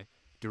monster. I'm like,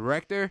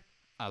 director,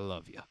 I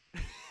love you.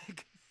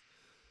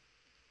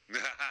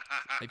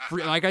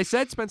 Like I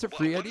said, Spencer,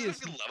 free ideas.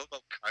 What do you love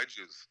about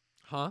kaijus?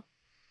 Huh?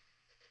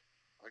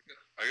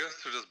 I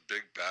guess they're just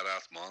big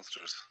badass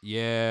monsters.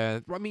 Yeah,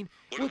 I mean,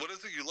 what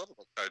is it you love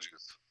about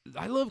kaijus?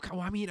 I love.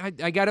 I mean, I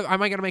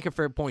might gotta make a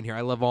fair point here.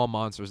 I love all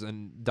monsters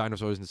and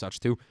dinosaurs and such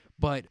too,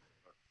 but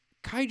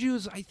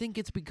kaijus, I think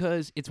it's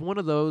because it's one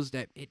of those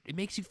that it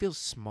makes you feel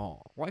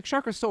small. Like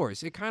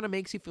Sharkasaurus, it kind of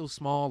makes you feel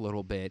small a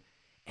little bit,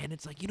 and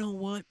it's like, you know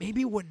what?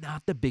 Maybe we're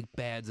not the big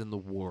bads in the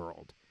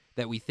world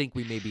that we think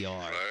we maybe are.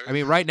 Right. I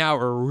mean, right now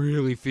we're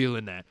really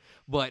feeling that,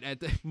 but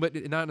but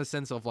not in a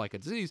sense of like a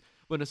disease,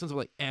 but in a sense of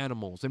like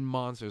animals and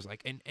monsters,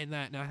 like and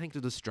I think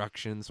the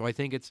destruction. So I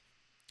think it's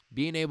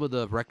being able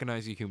to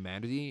recognize your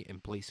humanity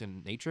and place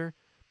in nature,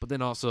 but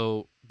then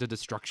also the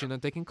destruction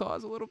that they can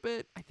cause a little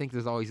bit. I think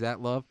there's always that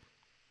love.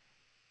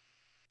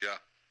 Yeah.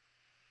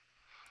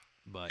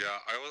 But yeah,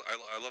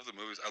 I love the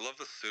movies. I love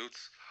the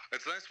suits.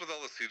 It's nice with all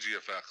the CG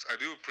effects. I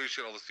do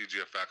appreciate all the CG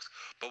effects.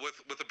 But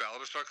with the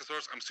Ballad of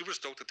Sharkasaurus, I'm super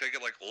stoked to take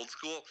it like old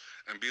school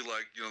and be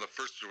like, the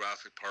first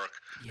Jurassic Park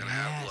and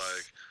have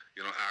like,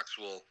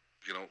 actual,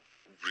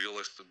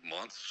 realistic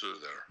monster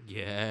there.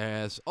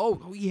 Yes.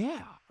 Oh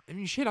yeah. I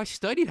mean, shit, I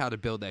studied how to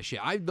build that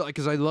shit.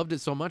 Because I loved it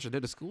so much. I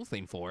did a school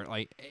thing for it.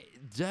 Like,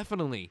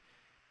 definitely,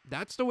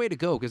 that's the way to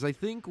go. Because I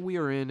think we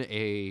are in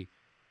a,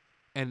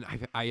 and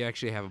I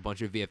actually have a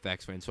bunch of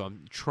VFX fans, so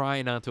I'm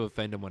trying not to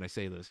offend them when I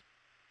say this.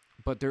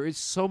 But there is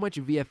so much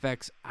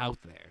VFX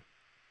out there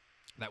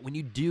that when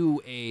you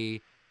do a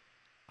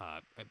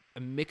a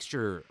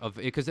mixture of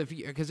because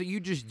are you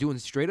just doing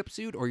straight up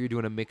suit or you're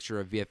doing a mixture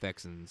of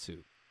VFX and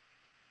suit?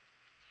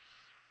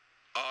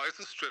 It's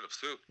a straight up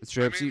suit. It's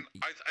straight up I mean,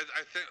 suit.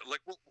 I think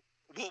like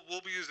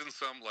we'll be using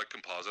some like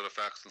composite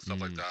effects and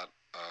stuff like that.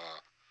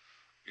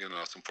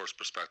 Some forced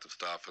perspective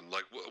stuff, and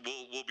like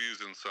we'll be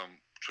using some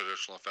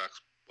traditional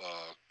effects,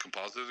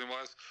 compositing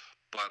wise.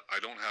 But I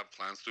don't have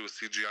plans to do a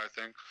CGI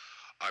thing.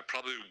 I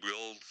probably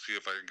will see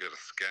if I can get a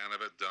scan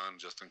of it done,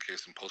 just in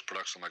case in post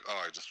production. Like,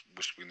 I just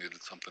wish we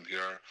needed something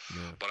here.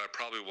 Yeah. But I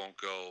probably won't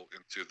go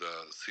into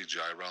the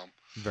CGI realm.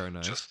 Very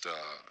nice. Just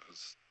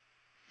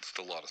it's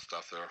a lot of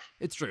stuff there.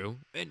 It's true,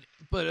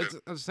 but as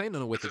I was saying,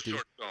 with it's a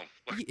short film.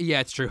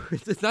 Yeah, it's true.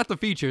 It's not the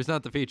feature. It's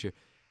not the feature.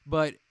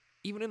 But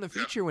even in the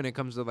feature, when it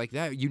comes to like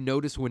that, you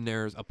notice when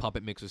there's a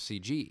puppet mix with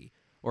CG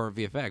or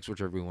VFX,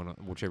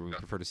 whichever we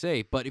prefer to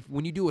say. But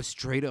when you do a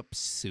straight up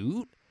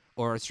suit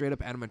or a straight up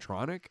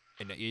animatronic,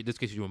 and in this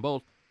case you're doing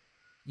both,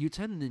 you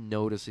tend to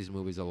notice these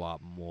movies a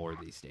lot more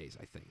these days,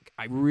 I think.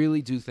 I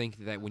really do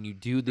think that when you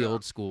do the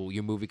old school,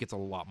 your movie gets a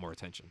lot more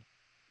attention.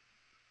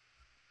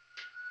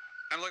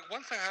 And like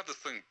once I have this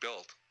thing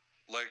built,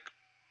 like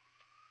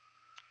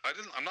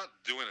I'm not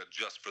doing it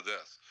just for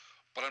this,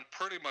 but I'm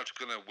pretty much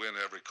gonna win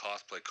every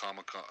cosplay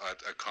Comic-Con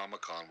at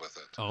Comic-Con with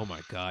it. Oh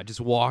my God, just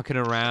walking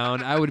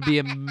around, that would be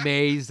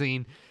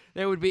amazing.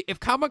 That would be if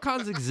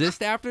Comic-Cons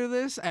exist after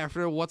this,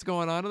 after what's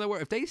going on in the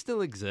world, if they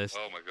still exist.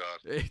 Oh my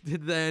God.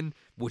 Then,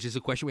 which is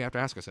a question we have to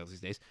ask ourselves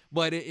these days.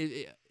 But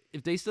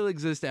if they still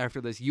exist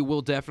after this, you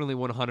will definitely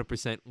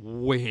 100%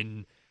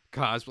 win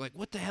cosplay. Like,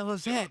 what the hell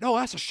is that? Oh,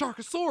 that's a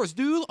Sharkasaurus,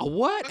 dude. A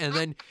what? And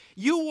then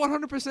you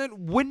 100%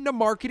 win the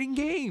marketing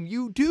game.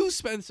 You do,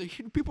 Spencer.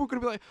 People are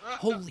gonna be like,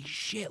 holy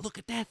shit, look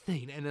at that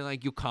thing. And then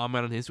like you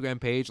comment on the Instagram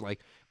page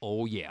like,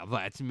 oh yeah,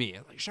 that's me.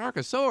 I'm like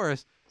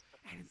Sharkasaurus.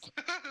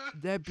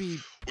 That'd be.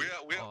 We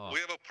have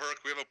a perk.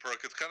 We have a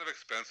perk. It's kind of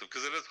expensive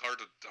because it is hard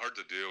to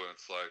do, and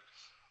it's like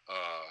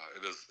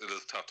it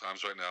is tough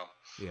times right now.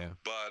 Yeah.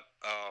 But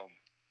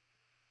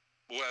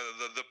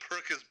the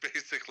perk is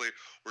basically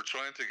we're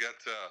trying to get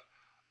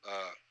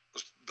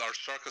our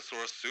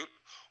Sharkasaurus suit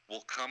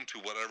will come to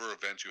whatever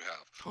event you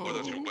have, whether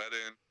it's your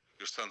wedding,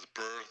 your son's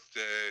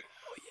birthday.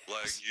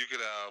 Like you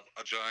could have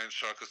a giant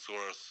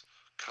Sharkasaurus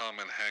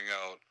come and hang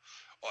out.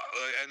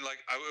 And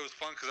like it was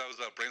fun because I was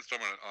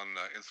brainstorming on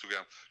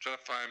Instagram trying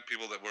to find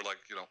people that were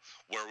like,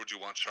 where would you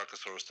want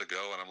Sharkasaurus to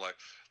go? And I'm like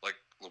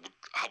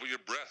how about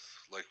your breath?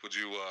 Like would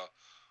you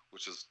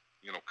which is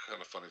kind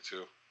of funny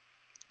too.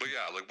 But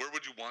yeah, like where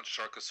would you want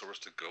Sharkasaurus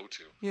to go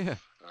to? Yeah.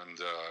 And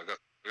I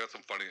got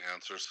some funny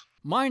answers.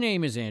 My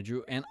name is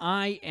Andrew, and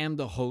I am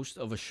the host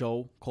of a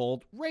show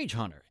called Rage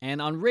Hunter.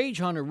 And on Rage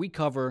Hunter, we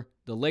cover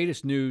the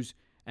latest news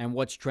and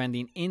what's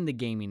trending in the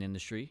gaming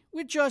industry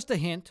with just a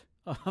hint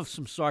of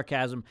some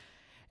sarcasm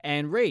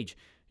and rage.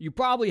 You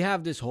probably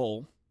have this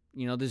hole,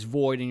 this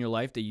void in your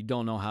life that you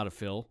don't know how to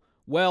fill.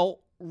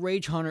 Well,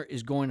 Rage Hunter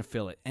is going to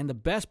fill it. And the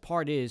best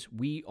part is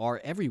we are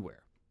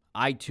everywhere.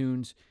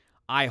 iTunes,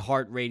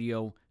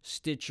 iHeartRadio,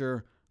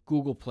 Stitcher,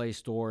 Google Play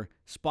Store,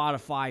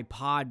 Spotify,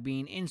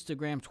 Podbean,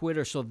 Instagram,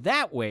 Twitter. So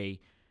that way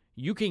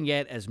you can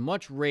get as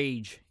much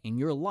rage in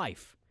your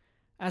life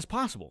as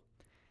possible.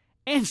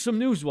 And some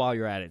news while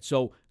you're at it.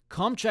 So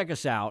come check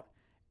us out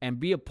and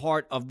be a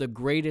part of the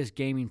greatest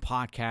gaming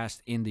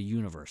podcast in the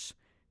universe.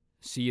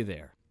 See you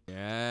there.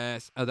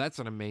 Yes. Oh, that's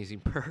an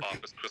amazing perk.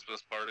 Office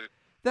Christmas party.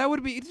 That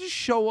would be just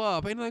show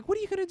up and like, what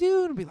are you gonna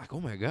do? And be like,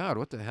 oh my God,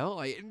 what the hell?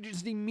 Like,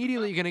 just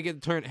immediately you're gonna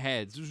get turned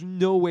heads. There's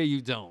no way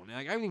you don't.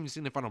 Like, I haven't even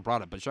seen the final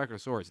product, but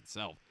Sharkasaurus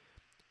itself.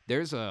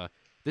 This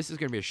is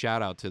gonna be a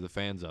shout out to the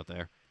fans out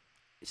there.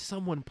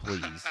 Someone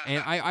please,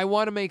 and I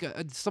want to make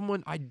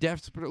someone. I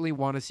desperately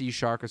want to see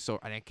Sharkasaurus,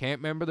 and I can't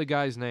remember the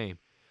guy's name,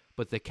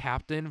 but the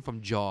captain from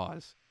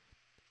Jaws.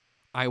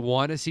 I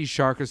want to see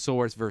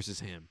Sharkasaurus versus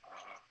him.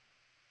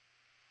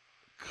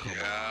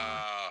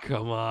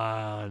 Come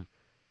on.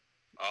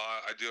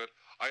 I do it.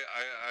 I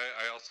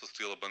also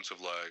steal a bunch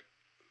of like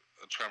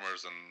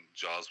Tremors and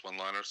Jaws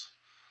one-liners.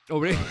 Oh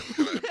really? In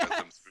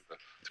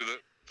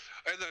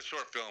the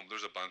short film,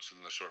 there's a bunch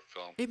in the short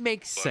film. It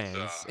makes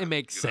sense. It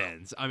makes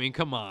sense. I mean,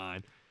 come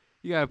on.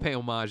 You gotta pay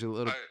homage a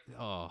little.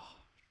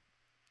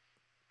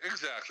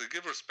 Exactly.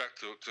 Give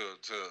respect to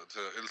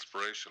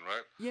inspiration,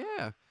 right?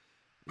 Yeah.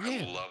 I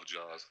love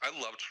Jaws. I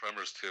love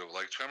Tremors too.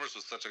 Like Tremors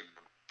was such a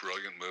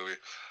brilliant movie.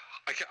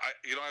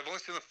 I've only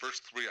seen the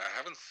first 3. I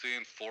haven't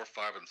seen 4,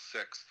 5, and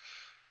 6.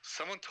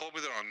 Someone told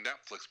me they're on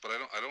Netflix, but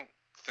I don't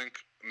think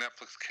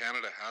Netflix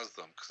Canada has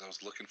them because I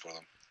was looking for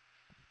them.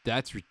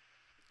 That's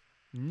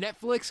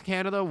Netflix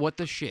Canada. What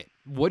the shit?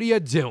 What are you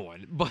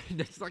doing? But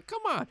it's like,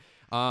 come on.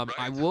 Right?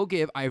 I will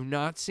give. I have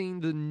not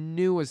seen the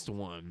newest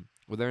one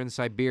where they're in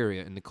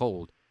Siberia in the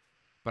cold,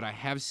 but I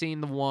have seen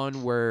the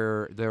one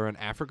where they're in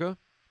Africa,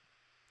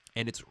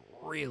 and it's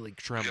really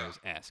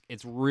Tremors-esque.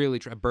 It's really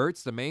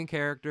Bert's the main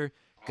character.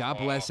 God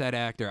bless that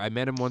actor. I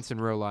met him once in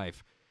real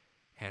life,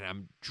 and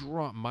I'm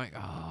drawing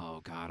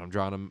a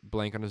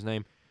blank on his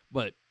name.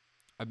 But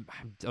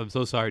I'm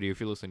so sorry to you if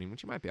you're listening,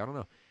 which you might be. I don't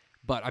know.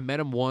 But I met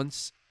him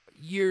once.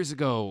 years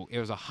ago. It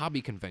was a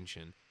hobby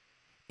convention,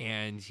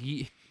 and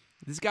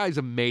this guy's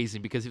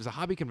amazing because it was a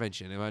hobby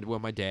convention, and I went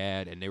with my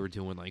dad, and they were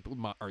doing like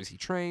RC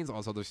trains, all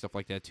this other stuff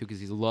like that too, because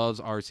he loves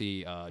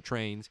RC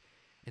trains,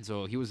 and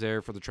so he was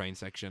there for the train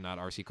section, not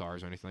RC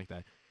cars or anything like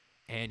that.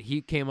 And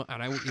he came up,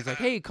 and he's like,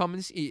 "Hey, come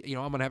and see.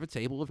 I'm gonna have a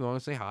table if you want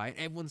to say hi." And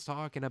everyone's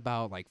talking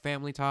about like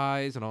family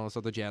ties and all this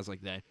other jazz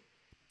like that.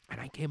 And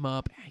I came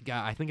up,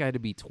 I think I had to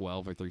be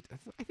 12 or 13,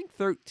 I think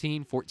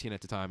 13, 14 at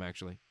the time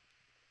actually.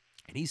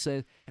 And he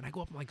said, and I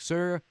go up, I'm like,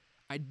 "Sir,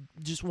 I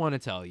just want to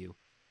tell you,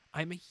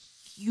 I'm a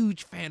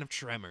huge fan of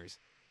Tremors."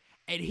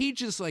 And he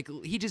just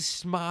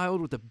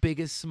smiled with the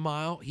biggest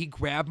smile. He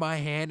grabbed my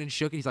hand and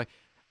shook it. He's like,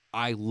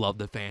 "I love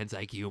the fans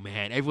like you,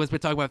 man. Everyone's been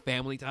talking about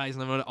family ties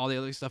and all the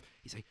other stuff."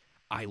 He's like,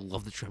 "I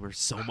love the Tremors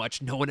so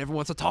much. No one ever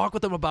wants to talk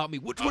with them about me.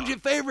 Which one's your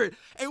favorite?"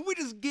 And we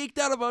just geeked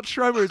out about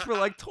Tremors for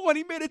like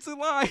 20 minutes in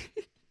line.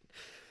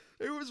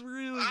 It was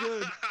really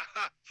good.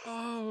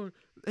 Oh,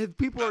 and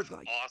people are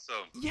like,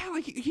 awesome. yeah,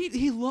 like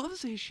he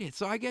loves his shit.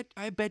 So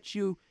I bet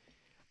you,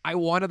 I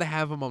wanted to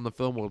have him on the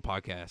Film World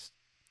podcast,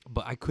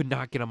 but I could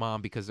not get him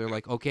on because they're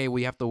like, "Okay,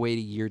 we have to wait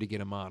a year to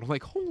get him on." I'm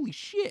like, holy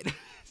shit.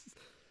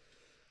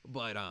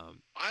 But I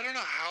don't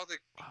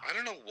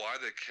know why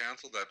they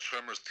canceled that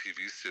Tremors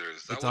TV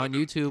series. That it's on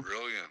YouTube.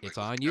 Brilliant. It's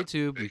on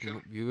YouTube. You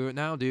can view it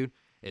now, dude.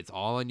 It's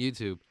all on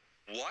YouTube.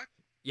 What?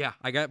 Yeah,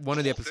 I got one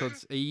of the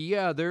episodes.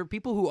 Yeah, there are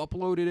people who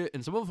uploaded it,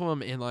 and some of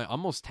them in like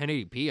almost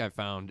 1080p. I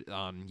found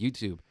on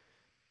YouTube.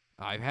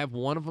 I have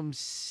one of them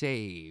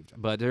saved,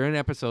 but they're in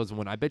episodes.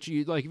 When I bet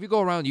you, like, if you go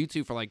around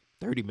YouTube for like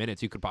 30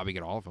 minutes, you could probably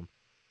get all of them.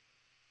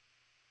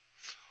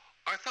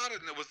 I thought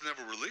it was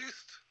never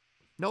released.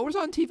 No, it was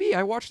on TV.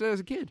 I watched it as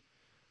a kid.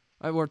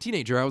 Or a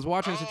teenager. I was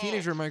watching as a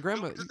teenager. My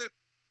grandma.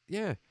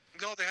 Yeah.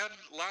 No, they had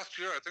last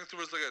year. I think there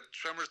was like a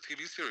Tremors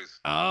TV series.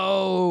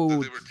 Oh,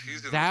 that they were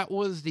teasing that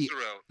was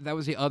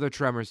the other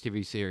Tremors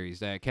TV series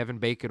that Kevin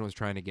Bacon was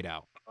trying to get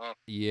out. Oh.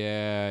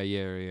 Yeah.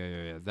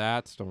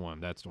 That's the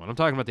one. I'm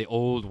talking about the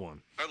old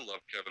one. I love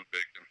Kevin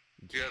Bacon.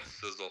 He had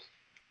sizzle.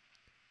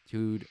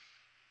 Dude,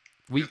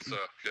 he's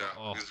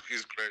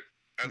great.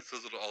 And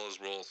sizzle to all his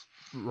roles.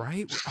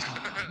 Right?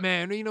 Oh,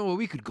 man, you know what?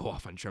 We could go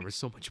off on Tremors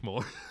so much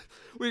more.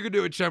 We could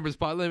do a Tremors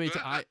pod. Let me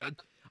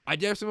I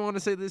definitely want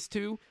to say this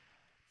too.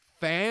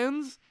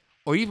 Fans,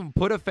 or even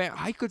put a fan.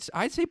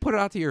 I'd say put it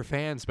out to your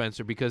fans,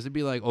 Spencer, because it'd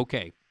be like,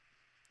 okay,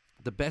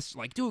 the best,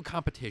 like, do a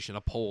competition,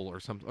 a poll or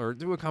something, or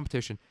do a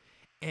competition,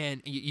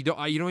 and you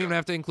don't even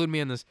have to include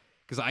me in this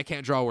because I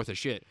can't draw worth a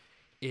shit.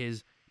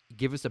 Is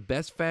give us the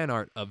best fan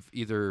art of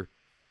either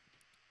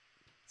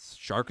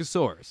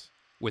Sharkasaurus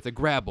with a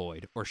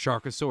graboid or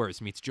Sharkasaurus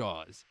meets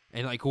Jaws,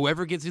 and like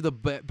whoever gets you the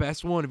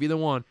best one of either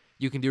one,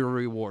 you can do a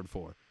reward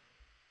for.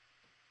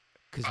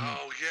 Cause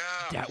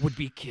that would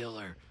be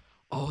killer.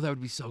 Oh, that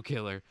would be so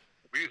killer.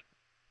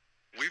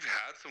 We've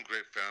had some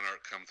great fan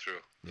art come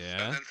through.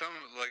 Yeah. And some,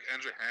 like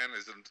Andrew Han,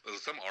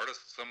 some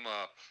artists, some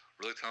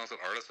really talented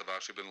artists have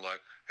actually been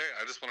like, "Hey,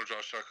 I just want to draw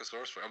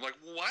Sharkasaurus for you." I'm like,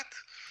 "What?"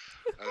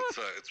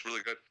 It's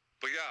really good.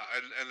 But yeah,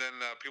 and then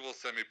people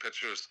send me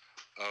pictures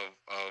of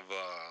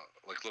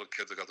like little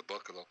kids that got the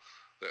book. And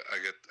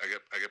I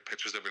get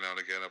pictures every now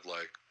and again of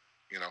like,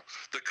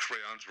 the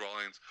crayon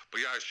drawings.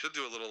 But yeah, I should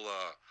do a little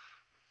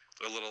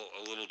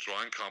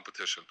drawing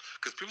competition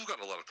because people got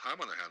a lot of time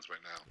on their hands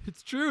right now.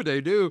 It's true, they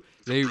do.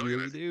 They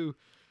really do.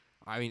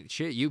 I mean,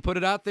 shit, you put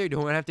it out there. You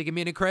don't have to give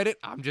me any credit.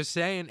 I'm just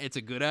saying, it's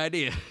a good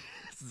idea.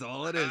 That's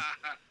all it is.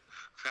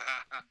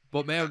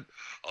 But man,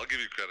 I'll give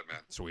you credit,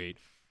 man. Sweet.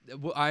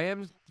 Well,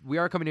 we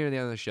are coming near the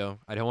end of the show.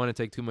 I don't want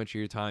to take too much of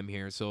your time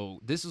here. So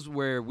this is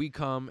where we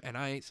come and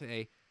I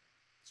say,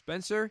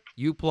 Spencer,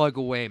 you plug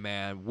away,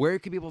 man. Where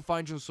can people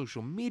find you on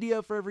social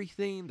media for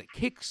everything? The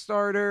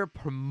Kickstarter,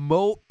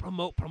 promote,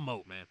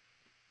 man.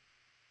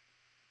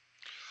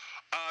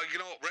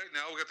 Right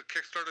now we got the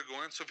Kickstarter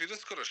going. So if you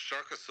just go to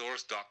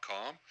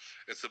Sharkasaurus.com,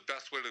 it's the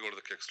best way to go to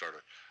the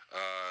Kickstarter.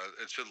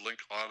 It should link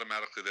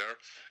automatically there.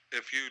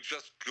 If you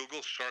just Google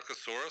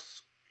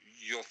Sharkasaurus,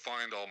 you'll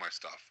find all my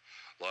stuff.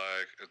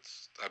 Like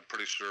I'm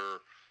pretty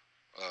sure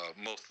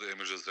most of the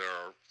images there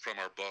are from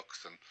our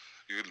books, and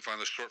you can find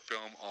the short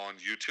film on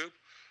YouTube.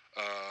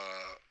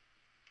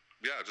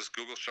 Just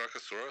Google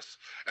Sharkasaurus,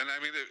 and I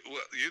mean,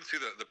 you'd see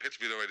the pitch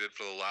video I did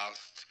for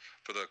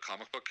the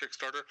comic book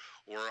Kickstarter,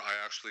 where I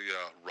actually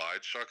ride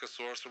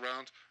Sharkasaurus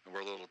around and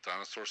wear a little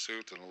dinosaur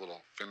suit and a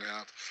little fin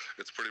hat.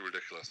 It's pretty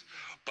ridiculous.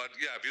 But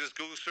yeah, if you just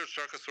Google search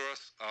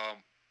Sharkasaurus,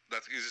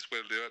 that's the easiest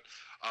way to do it.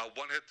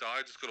 One Hit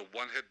Die, just go to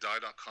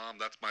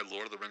onehitdie.com. That's my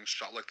Lord of the Rings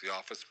Shot Like the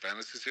Office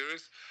fantasy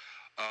series.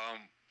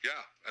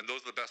 And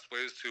those are the best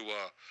ways to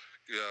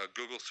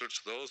Google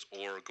search those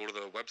or go to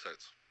the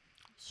websites.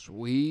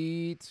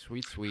 Sweet,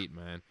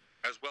 man.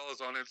 As well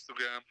as on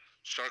Instagram,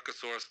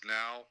 Sharkasaurus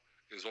Now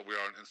is what we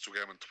are on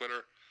Instagram and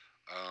Twitter.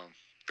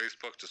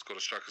 Facebook, just go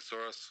to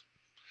Sharkasaurus.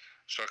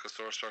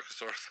 Sharkasaurus.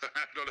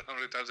 I don't know how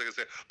many times I can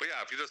say it. But yeah,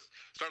 if you just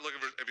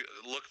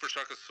look for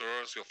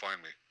Sharkasaurus, you'll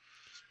find me.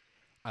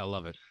 I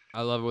love it.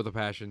 I love it with a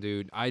passion,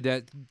 dude.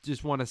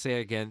 Just want to say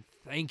again,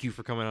 thank you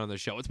for coming on the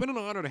show. It's been an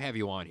honor to have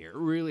you on here. It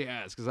really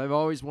has, because I've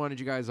always wanted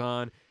you guys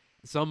on.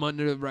 Someone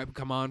to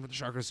come on for the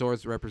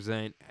Sharkasaurus to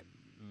represent.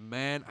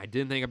 Man, I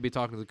didn't think I'd be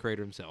talking to the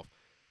creator himself.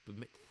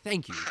 But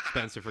thank you,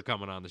 Spencer, for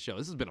coming on the show.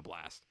 This has been a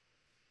blast.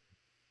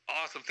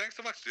 Awesome. Thanks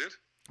so much, dude.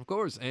 Of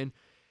course. And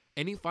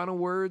any final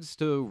words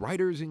to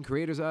writers and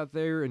creators out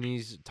there in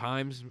these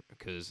times?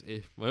 Because,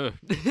 say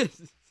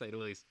the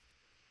least.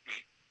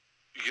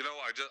 You know,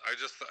 I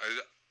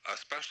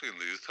especially in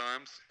these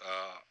times,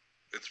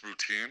 it's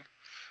routine.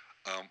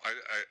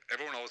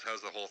 Everyone always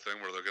has the whole thing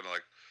where they're gonna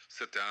like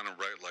sit down and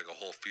write like a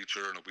whole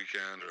feature in a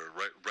weekend or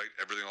write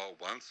everything all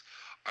at once.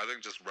 I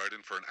think just writing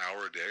for an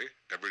hour a day,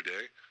 every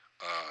day,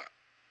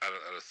 at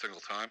a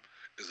single time,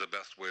 is the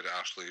best way to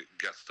actually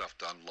get stuff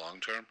done long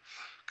term,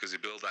 because you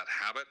build that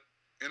habit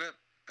in it,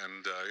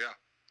 and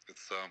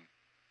it's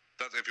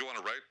that's if you want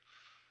to write,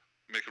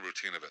 make a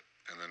routine of it,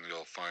 and then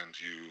you'll find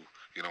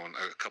in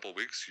a couple of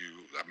weeks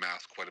you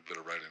amass quite a bit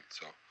of writing.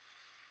 So,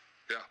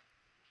 yeah.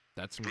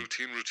 That's some,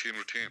 routine.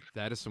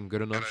 That is some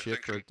good enough and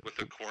shit for with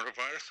the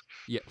coronavirus.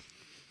 Yeah.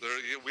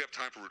 We have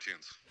time for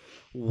routines.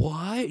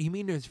 What? You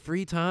mean there's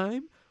free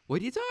time?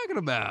 What are you talking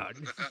about?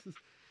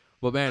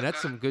 Well, man,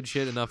 that's some good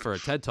shit enough for a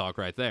TED Talk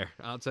right there.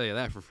 I'll tell you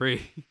that for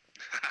free.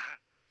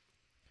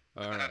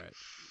 All right.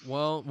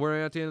 Well,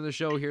 we're at the end of the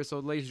show here. So,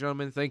 ladies and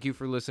gentlemen, thank you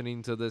for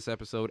listening to this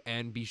episode.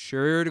 And be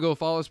sure to go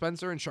follow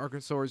Spencer and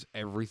Sharkasaurus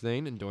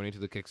everything and donate to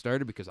the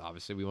Kickstarter, because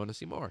obviously we want to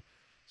see more.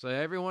 So,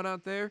 everyone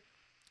out there,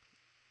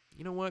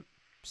 you know what?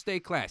 Stay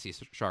classy,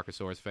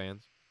 Sharkasaurus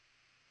fans.